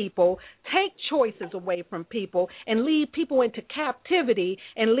from people, take choices away from people, and lead people into captivity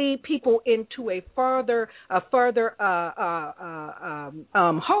and lead people into a further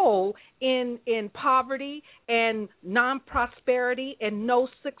hole in poverty and non-prosperity and no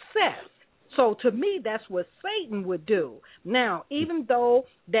success. So to me, that's what Satan would do. Now, even though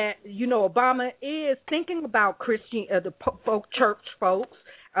that, Obama is thinking about the church folks,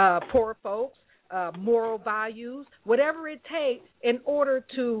 poor folks, moral values, whatever it takes in order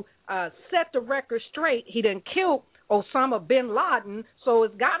to set the record straight. He done killed Osama bin Laden, so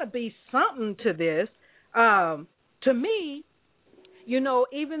it's got to be something to this. To me,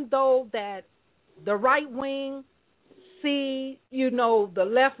 even though that the right wing see, the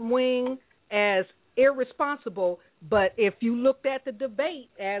left wing as irresponsible, but if you looked at the debate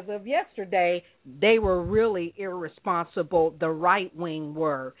as of yesterday, they were really irresponsible, the right wing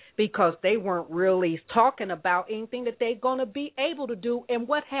were, because they weren't really talking about anything that they're going to be able to do, and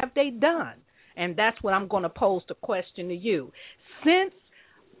what have they done? And that's what I'm going to pose the question to you. Since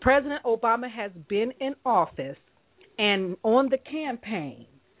President Obama has been in office and on the campaign,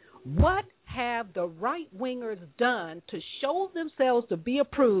 what have the right-wingers done to show themselves to be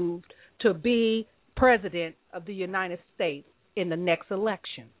approved to be president of the United States in the next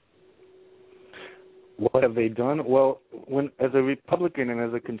election? What have they done? Well, as a Republican and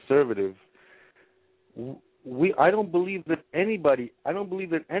as a conservative, I don't believe that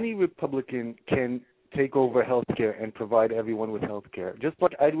any Republican can take over health care and provide everyone with health care. Just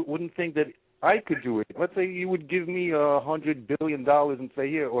like I wouldn't think that I could do it. Let's say you would give me $100 billion and say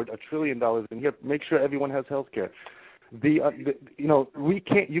here, or $1 trillion and here, make sure everyone has health care. We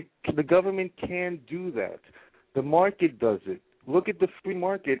can't. The government can do that. The market does it. Look at the free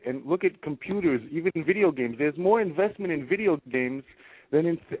market and look at computers, even video games. There's more investment in video games than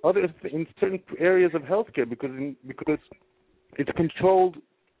in certain areas of healthcare because it's controlled.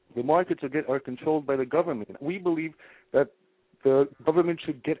 The markets are controlled by the government. We believe that the government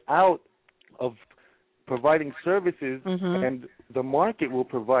should get out of providing services, and the market will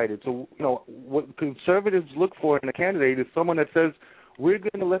provide it. So, what conservatives look for in a candidate is someone that says, we're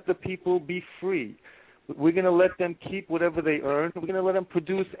going to let the people be free. We're going to let them keep whatever they earn. We're going to let them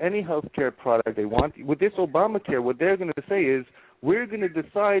produce any health care product they want. With this Obamacare, what they're going to say is, we're going to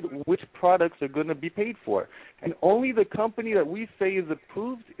decide which products are going to be paid for. And only the company that we say is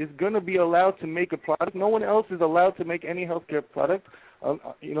approved is going to be allowed to make a product. No one else is allowed to make any healthcare product,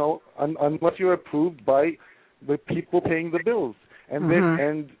 unless you're approved by the people paying the bills. And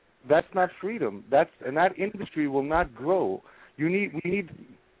and that's not freedom. That industry will not grow. We need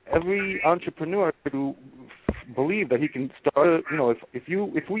every entrepreneur to believe that he can start.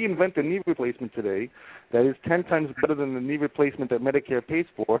 If we invent a knee replacement today that is 10 times better than the knee replacement that Medicare pays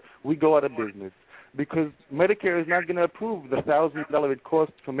for, we go out of business, because Medicare is not going to approve the $1,000 it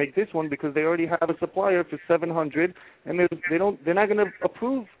costs to make this one, because they already have a supplier for $700, and they're not going to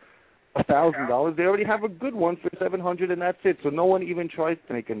approve $1,000. They already have a good one for $700, and that's it. So no one even tries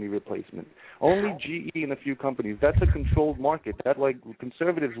to make a knee replacement. Only GE and a few companies. That's a controlled market. That, like,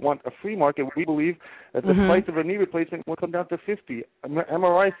 conservatives want a free market. We believe that the price of a knee replacement will come down to $50. An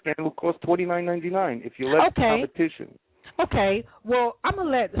MRI scan will cost $29.99 if you let competition. Okay, well, I'm going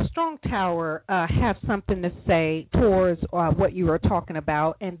to let Strong Tower have something to say towards what you were talking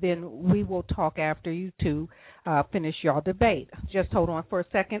about, and then we will talk after you two finish your debate. Just hold on for a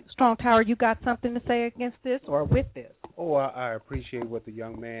second. Strong Tower, you got something to say against this or with this? Oh, I appreciate what the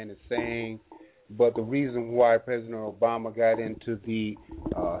young man is saying, but the reason why President Obama got into the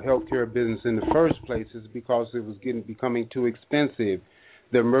healthcare business in the first place is because it was becoming too expensive.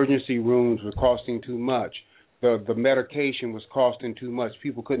 The emergency rooms were costing too much. The medication was costing too much.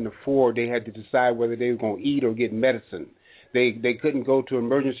 People couldn't afford. They had to decide whether they were going to eat or get medicine. They couldn't go to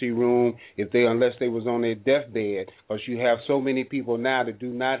emergency room unless they was on their deathbed, because you have so many people now that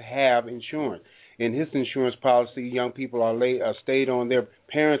do not have insurance. In his insurance policy, young people are stayed on their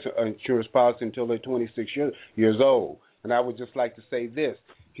parents' insurance policy until they're 26 years old. And I would just like to say this.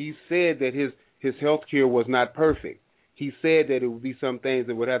 He said that his health care was not perfect. He said that it would be some things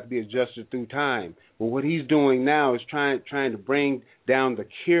that would have to be adjusted through time. But what he's doing now is trying to bring down the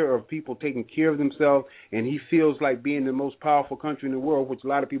care of people taking care of themselves, and he feels like being the most powerful country in the world, which a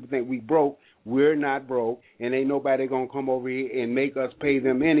lot of people think we broke. We're not broke, and ain't nobody going to come over here and make us pay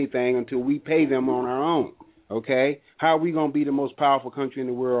them anything until we pay them on our own, okay? How are we going to be the most powerful country in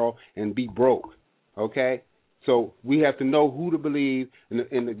the world and be broke, okay? So we have to know who to believe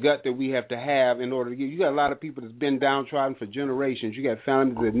in the gut that we have to have in order to get. You got a lot of people that's been downtrodden for generations. You got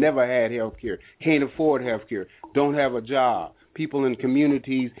families that never had health care, can't afford health care, don't have a job. People in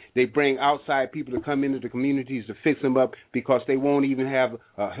communities, they bring outside people to come into the communities to fix them up because they won't even have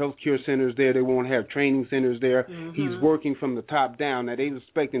health care centers there. They won't have training centers there. He's working from the top down. Now, they're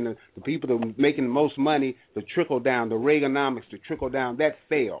expecting the people that are making the most money to trickle down, the Reaganomics to trickle down. That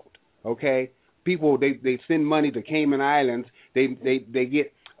failed, okay? People, they send money to Cayman Islands. They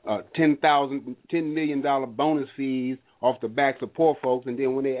get $10 million bonus fees off the backs of poor folks, and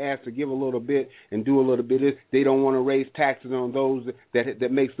then when they ask to give a little bit and do a little bit, they don't want to raise taxes on those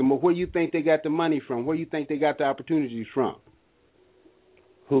that makes them more. Where do you think they got the money from? Where do you think they got the opportunities from?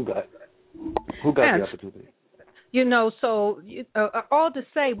 Who got the opportunity? So all to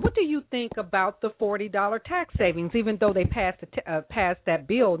say, what do you think about the $40 tax savings, even though they passed that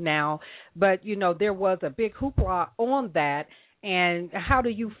bill now? But, there was a big hoopla on that. And how do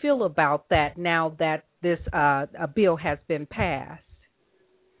you feel about that now that this bill has been passed?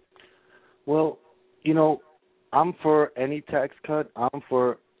 Well, I'm for any tax cut. I'm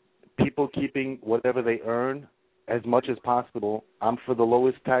for people keeping whatever they earn as much as possible. I'm for the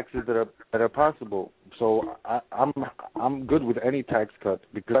lowest taxes that are possible. So I'm good with any tax cut,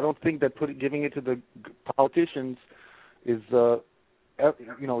 because I don't think that giving it to the politicians is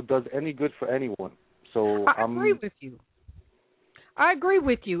does any good for anyone. So I agree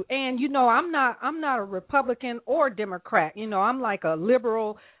with you. And I'm not a Republican or Democrat. I'm like a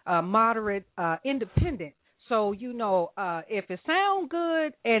liberal, moderate, independent. So, if it sounds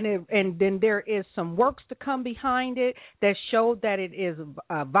good and then there is some works to come behind it that show that it is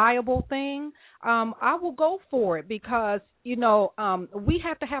a viable thing, I will go for it, because, we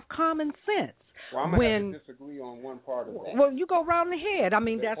have to have common sense. Well, I'm going to have to disagree on one part of that. Well, you go around the head. I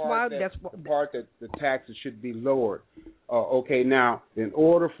mean, the part that the taxes should be lowered. Okay, now, in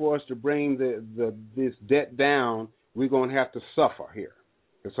order for us to bring this debt down, we're going to have to suffer here.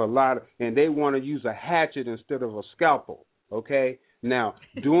 It's a lot, and they want to use a hatchet instead of a scalpel. Okay, now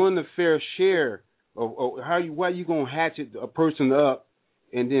doing the fair share of why are you going to hatchet a person up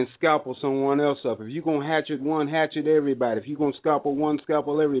and then scalpel someone else up. If you're going to hatchet one, hatchet everybody. If you're going to scalpel one,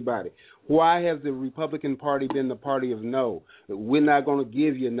 scalpel everybody. Why has the Republican Party been the party of no? We're not going to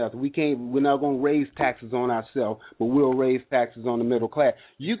give you nothing. We're not going to raise taxes on ourselves, but we'll raise taxes on the middle class.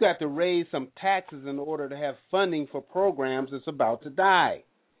 You got to raise some taxes in order to have funding for programs that's about to die.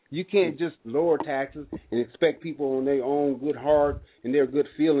 You can't just lower taxes and expect people on their own good heart and their good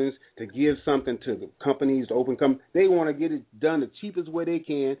feelings to give something to the companies, to open companies. They want to get it done the cheapest way they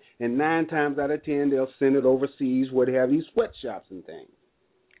can, and 9 times out of 10 they'll send it overseas where they have these sweatshops and things.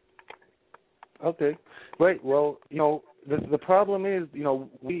 Okay, right. Well, the problem is,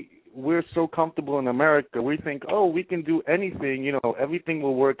 we're so comfortable in America. We think, we can do anything. Everything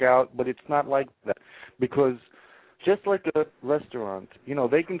will work out, but it's not like that, because just like a restaurant,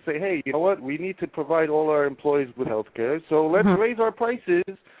 they can say, hey, you know what? We need to provide all our employees with health care, so let's raise our prices.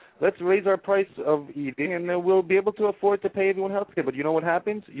 Let's raise our price of eating, and then we'll be able to afford to pay everyone health care. But you know what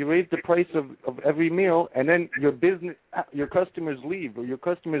happens? You raise the price of every meal, and then your customers leave, or your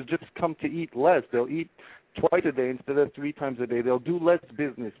customers just come to eat less. They'll eat twice a day instead of 3 times a day. They'll do less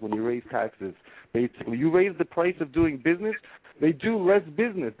business when you raise taxes. Basically, you raise the price of doing business, they do less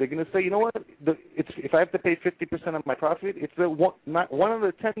business. They're going to say, you know what? If I have to pay 50% of my profit, it's not 1 out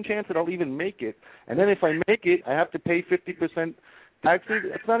of 10 chance that I'll even make it. And then if I make it, I have to pay 50% taxes.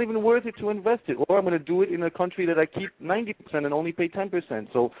 It's not even worth it to invest it. Or I'm going to do it in a country that I keep 90% and only pay 10%.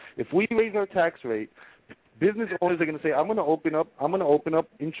 So if we raise our tax rate, business owners are going to say, I'm going to open up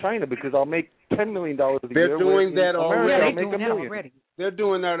in China because I'll make $10 million a year. They're doing that already. I'll make $1 million. They're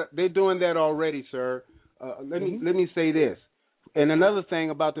doing that already, sir. Let me say this. And another thing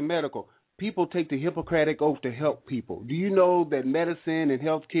about the medical, people take the Hippocratic oath to help people. Do you know that medicine and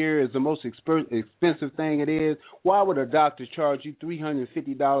health care is the most expensive thing it is? Why would a doctor charge you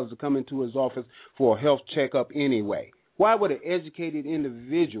 $350 to come into his office for a health checkup anyway? Why would an educated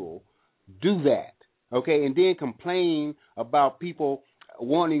individual do that? Okay, and then complain about people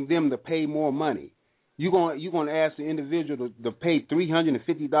wanting them to pay more money. You're going to ask the individual to pay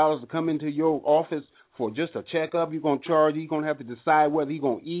 $350 to come into your office for just a checkup. You're going to have to decide whether you're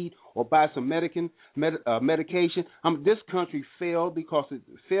going to eat or buy some medication. This country failed because it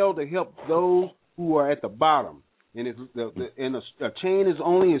failed to help those who are at the bottom. And a chain is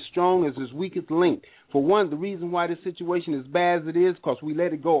only as strong as its weakest link. For one, the reason why this situation is bad as it is because we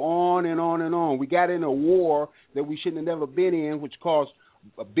let it go on and on and on. We got in a war that we shouldn't have never been in, which cost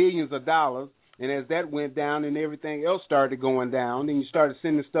billions of dollars. And as that went down and everything else started going down, then you started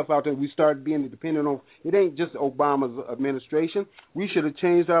sending stuff out there. We started being dependent on. It ain't just Obama's administration. We should have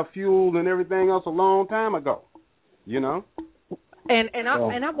changed our fuel and everything else a long time ago. And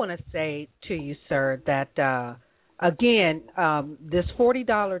I want to say to you, sir, that again, this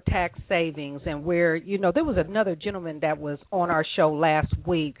 $40 tax savings, and where there was another gentleman that was on our show last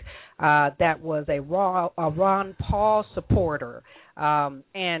week that was a Ron Paul supporter.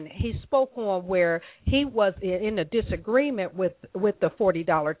 And he spoke on where he was in a disagreement with the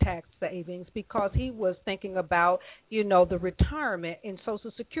 $40 tax savings because he was thinking about, the retirement in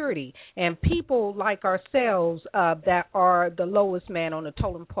Social Security. And people like ourselves that are the lowest man on the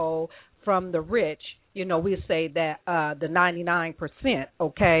totem pole from the rich, we say that the 99%,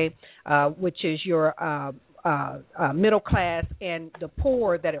 okay, which is your middle class and the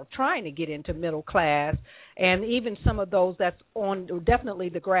poor that are trying to get into middle class, and even some of those that's on definitely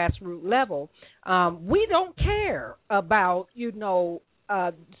the grassroots level. We don't care about,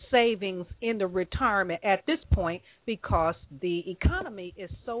 savings in the retirement at this point because the economy is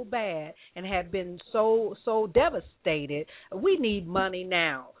so bad and had been so devastated. We need money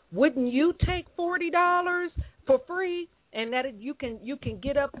now. Wouldn't you take $40 for free, and that you can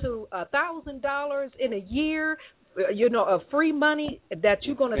get up to $1,000 in a year, of free money that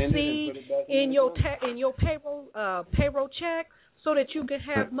you're going to see in your payroll check, so that you can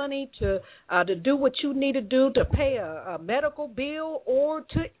have money to do what you need to do to pay a medical bill or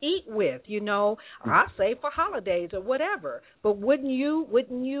to eat with, I say for holidays or whatever. But wouldn't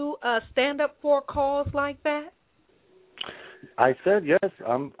you stand up for a cause like that? I said yes.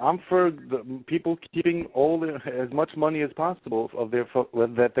 I'm for the people keeping as much money as possible of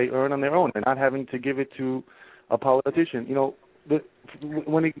that they earn on their own and not having to give it to a politician.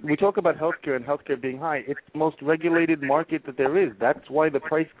 When we talk about healthcare and healthcare being high, it's the most regulated market that there is. That's why the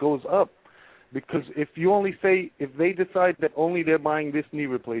price goes up. Because if they decide that only they're buying this knee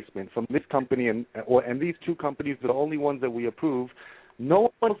replacement from this company and these 2 companies are the only ones that we approve,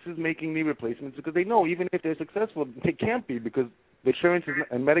 no one else is making knee replacements because they know even if they're successful, they can't be because the insurance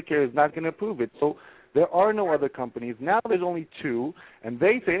and Medicare is not going to approve it. So There are no other companies. Now there's only two, and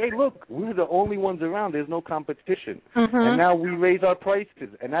they say, hey, look, we're the only ones around. There's no competition. And now we raise our prices,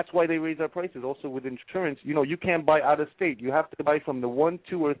 and that's why they raise our prices. Also with insurance, you can't buy out of state. You have to buy from the 1,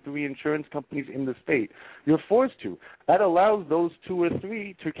 2, or 3 insurance companies in the state. You're forced to. That allows those 2 or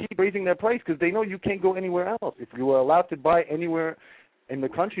 3 to keep raising their price because they know you can't go anywhere else. If you were allowed to buy anywhere in the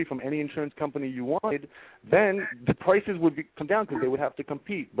country from any insurance company you wanted, then the prices would come down because they would have to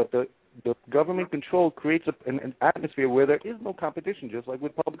compete. But the government control creates an atmosphere where there is no competition, just like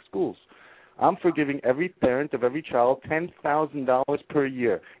with public schools. I'm for giving every parent of every child $10,000 per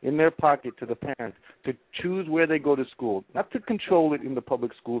year in their pocket to the parents to choose where they go to school, not to control it in the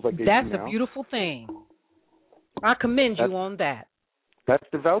public schools like they do now. That's a beautiful thing. I commend you on that. That's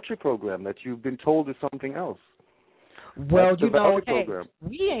the voucher program that you've been told is something else. Well, hey,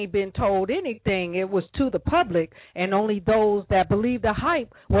 we ain't been told anything. It was to the public, and only those that believe the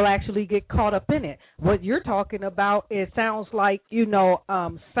hype will actually get caught up in it. What you're talking about, it sounds like,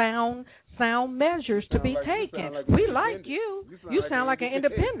 sound measures to be taken. We like you. You sound like an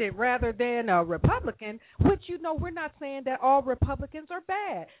independent rather than a Republican, which, we're not saying that all Republicans are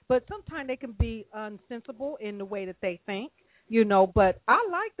bad, but sometimes they can be unsensible in the way that they think. But I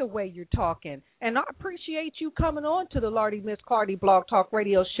like the way you're talking, and I appreciate you coming on to the Lardy Miss Clardy Blog Talk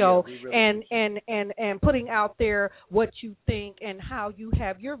Radio Show and putting out there what you think and how you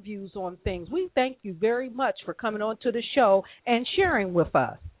have your views on things. We thank you very much for coming on to the show and sharing with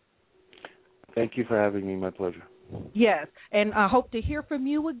us. Thank you for having me. My pleasure. Yes, and I hope to hear from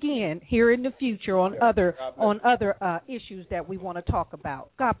you again here in the future on other issues that we want to talk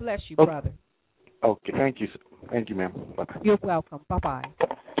about. God bless you, brother. Okay, thank you. Thank you, ma'am. Bye-bye. You're welcome. Bye-bye.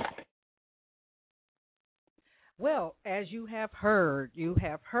 Well, as you have heard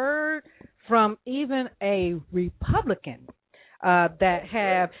from even a Republican that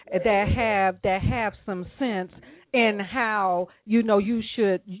have some sense in how you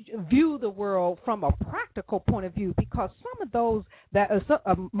should view the world from a practical point of view, because some of those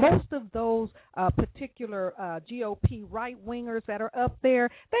most of those particular GOP right wingers that are up there,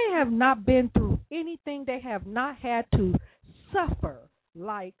 they have not been through anything. They have not had to suffer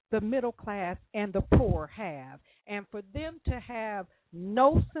like the middle class and the poor have, and for them to have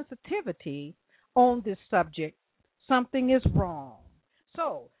no sensitivity on this subject, something is wrong.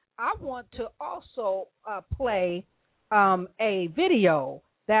 So I want to also play a video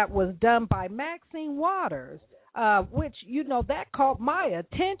that was done by Maxine Waters, which, that caught my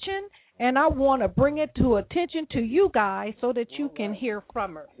attention, and I want to bring it to attention to you guys so that you can hear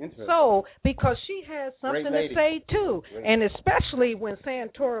from her. So, because she has something to say, too, and especially when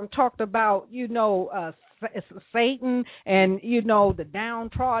Santorum talked about, Satan and the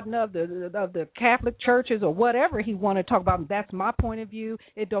downtrodden of the Catholic churches or whatever he wanted to talk about. That's my point of view.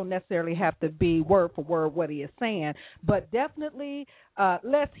 It don't necessarily have to be word for word what he is saying, but definitely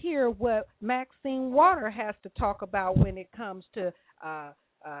let's hear what Maxine Water has to talk about when it comes to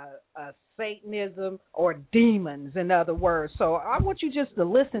Satanism or demons, in other words. So I want you just to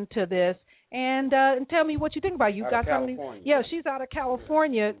listen to this and tell me what you think about it. You got something? Yeah, she's out of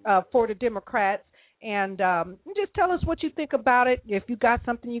California for the Democrats. And just tell us what you think about it. If you got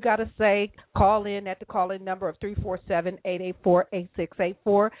something you got to say, call in at the call-in number of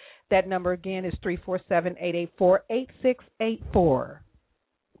 347-884-8684. That number again is 347-884-8684.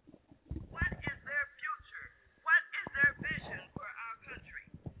 What is their future? What is their vision for our country?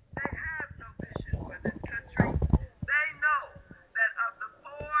 They have no vision for this country. They know that of the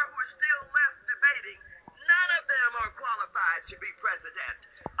four who are still left debating, none of them are qualified to be president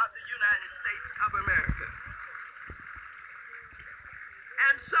of the United States of America.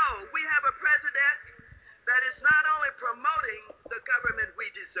 And so we have a president that is not only promoting the government we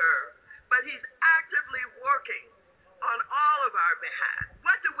deserve, but he's actively working on all of our behalf.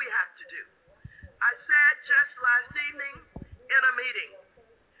 What do we have to do? I said just last evening in a meeting,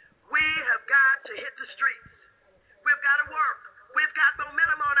 we have got to hit the streets. We've got to work. We've got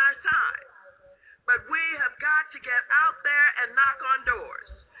momentum on our side. But we have got to get out there and knock on doors.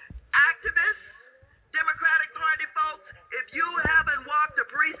 Activists, Democratic Party folks, if you haven't walked a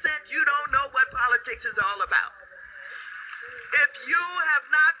precinct, you don't know what politics is all about. If you have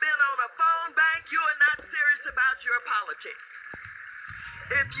not been on a phone bank, you are not serious about your politics.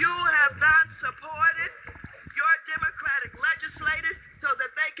 If you have not supported your Democratic legislators so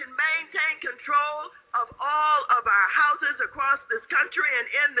that they can maintain control of all of our houses across this country and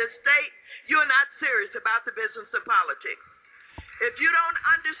in this state, you're not serious about the business of politics. If you don't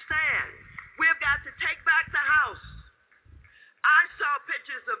understand, we've got to take back the House. I saw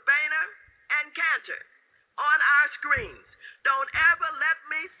pictures of Boehner and Cantor on our screens. Don't ever let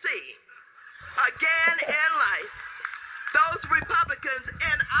me see a again in life, those Republicans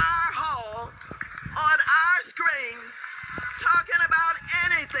in our hall, on our screens, talking about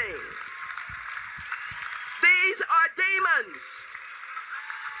anything. These are demons.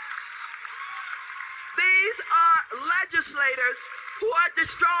 These are legislators who are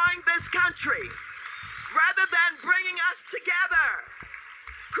destroying this country rather than bringing us together,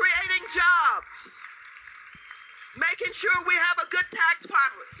 creating jobs, making sure we have a good tax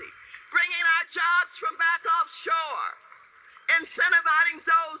policy, bringing our jobs from back offshore, incentivizing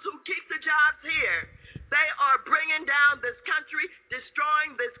those who keep the jobs here. They are bringing down this country,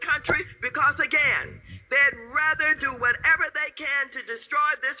 destroying this country, because, again, they'd rather do whatever they can to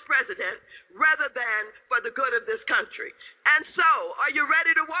destroy this president rather than for the good of this country. And so, are you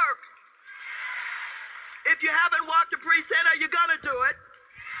ready to work? If you haven't walked a precinct, are you going to do it?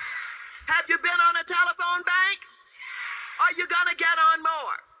 Have you been on a telephone bank? Are you going to get on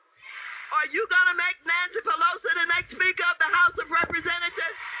more? Are you going to make Nancy Pelosi the next Speaker of the House of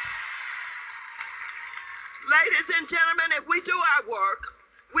Representatives? Ladies and gentlemen, if we do our work,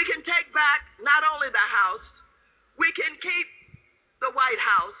 we can take back not only the House, we can keep the White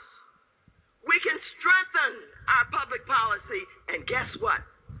House, we can strengthen our public policy, and guess what?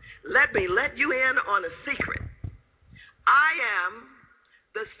 Let me let you in on a secret. I am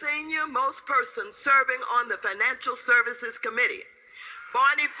the senior most person serving on the Financial Services Committee.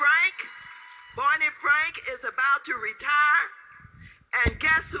 Barney Frank is about to retire, and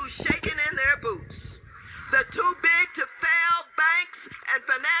guess who's shaking in their boots? The too big to fail banks and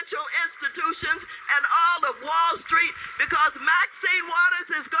financial institutions and all of Wall Street, because Maxine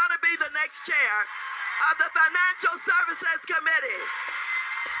Waters is going to be the next chair of the Financial Services Committee.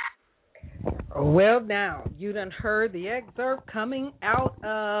 Well, now, you done heard the excerpt coming out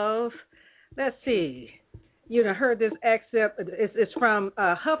of, let's see, you done heard this excerpt. It's from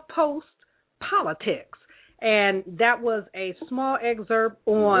HuffPost Politics, and that was a small excerpt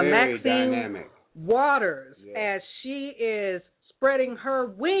on Very Maxine dynamic. Waters, yeah. as she is spreading her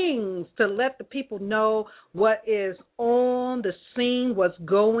wings to let the people know what is on the scene, what's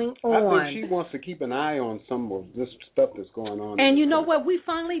going on. I think she wants to keep an eye on some of this stuff that's going on. And you know what? We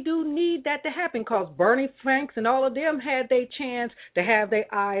finally do need that to happen, because Bernie Franks and all of them had their chance to have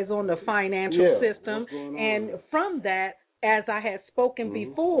their eyes on the financial system. And from that, as I had spoken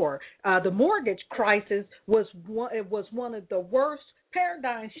before, the mortgage crisis was one of the worst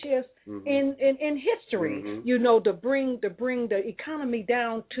paradigm shifts in history, you know, to bring the economy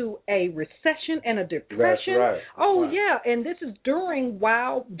down to a recession and a depression. That's right. Yeah, and this is during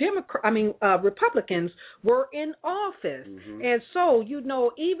while Republicans were in office. And so, you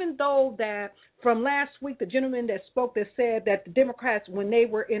know, even though that from last week, the gentleman that spoke that said that the Democrats, when they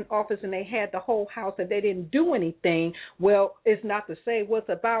were in office and they had the whole House and they didn't do anything, well, it's not to say what's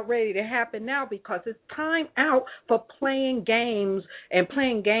about ready to happen now, because it's time out for playing games and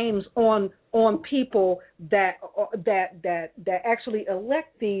playing games on people that actually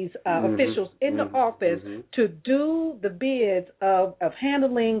elect these officials in the office to do the bids of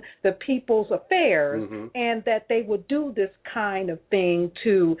handling the people's affairs, and that they would do this kind of thing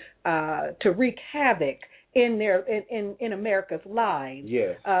to wreak havoc in America's lives,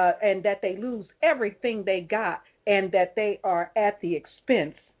 and that they lose everything they got, and that they are at the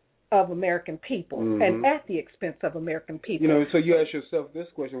expense of American people, and at the expense of American people. You know, so you ask yourself this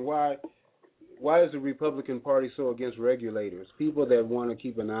question: Why is the Republican Party so against regulators, people that want to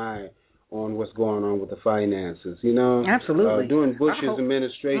keep an eye on what's going on with the finances? You know, absolutely. During Bush's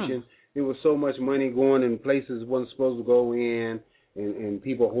administration, there was so much money going in places it wasn't supposed to go in, and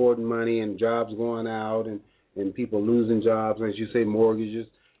people hoarding money, and jobs going out, and people losing jobs, as you say, mortgages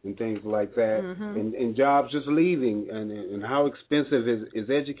and things like that, and jobs just leaving, and how expensive is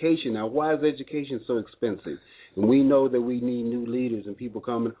education. Now, why is education so expensive? And we know that we need new leaders and people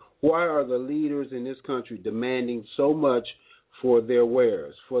coming. Why are the leaders in this country demanding so much for their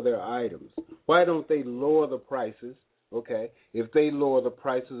wares, for their items? Why don't they lower the prices? Okay, if they lower the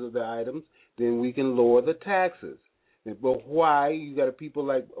prices of the items, then we can lower the taxes. But why? You got people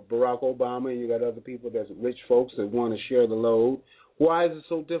like Barack Obama, and you got other people that's rich folks that want to share the load. Why is it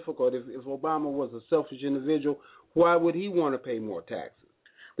so difficult? If Obama was a selfish individual, why would he want to pay more taxes?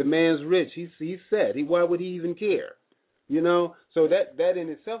 The man's rich. He's set. Why would he even care? You know, so that in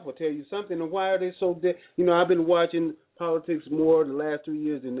itself will tell you something. And why are they so? You know, I've been watching politics more the last 3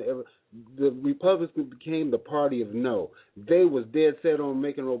 years than ever. The Republicans became the party of no. They was dead set on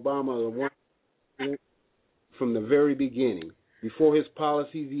making Obama a one from the very beginning, before his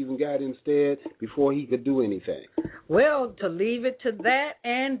policies even got instead, before he could do anything. Well, to leave it to that,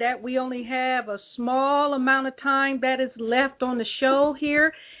 and that we only have a small amount of time that is left on the show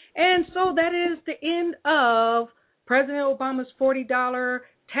here, And so that is the end of President Obama's $40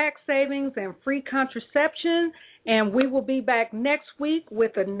 tax savings and free contraception. And we will be back next week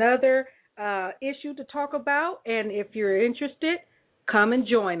with another issue to talk about. And if you're interested, come and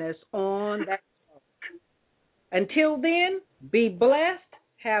join us on that. Until then, be blessed.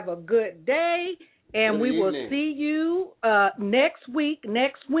 Have a good day. And we will see you next week,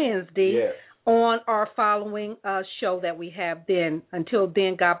 next Wednesday, on our following show that we have then. Until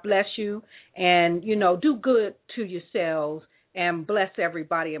then, God bless you. And, do good to yourselves and bless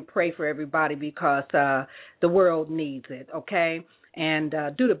everybody and pray for everybody because the world needs it, okay? And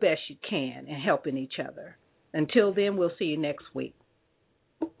do the best you can in helping each other. Until then, we'll see you next week.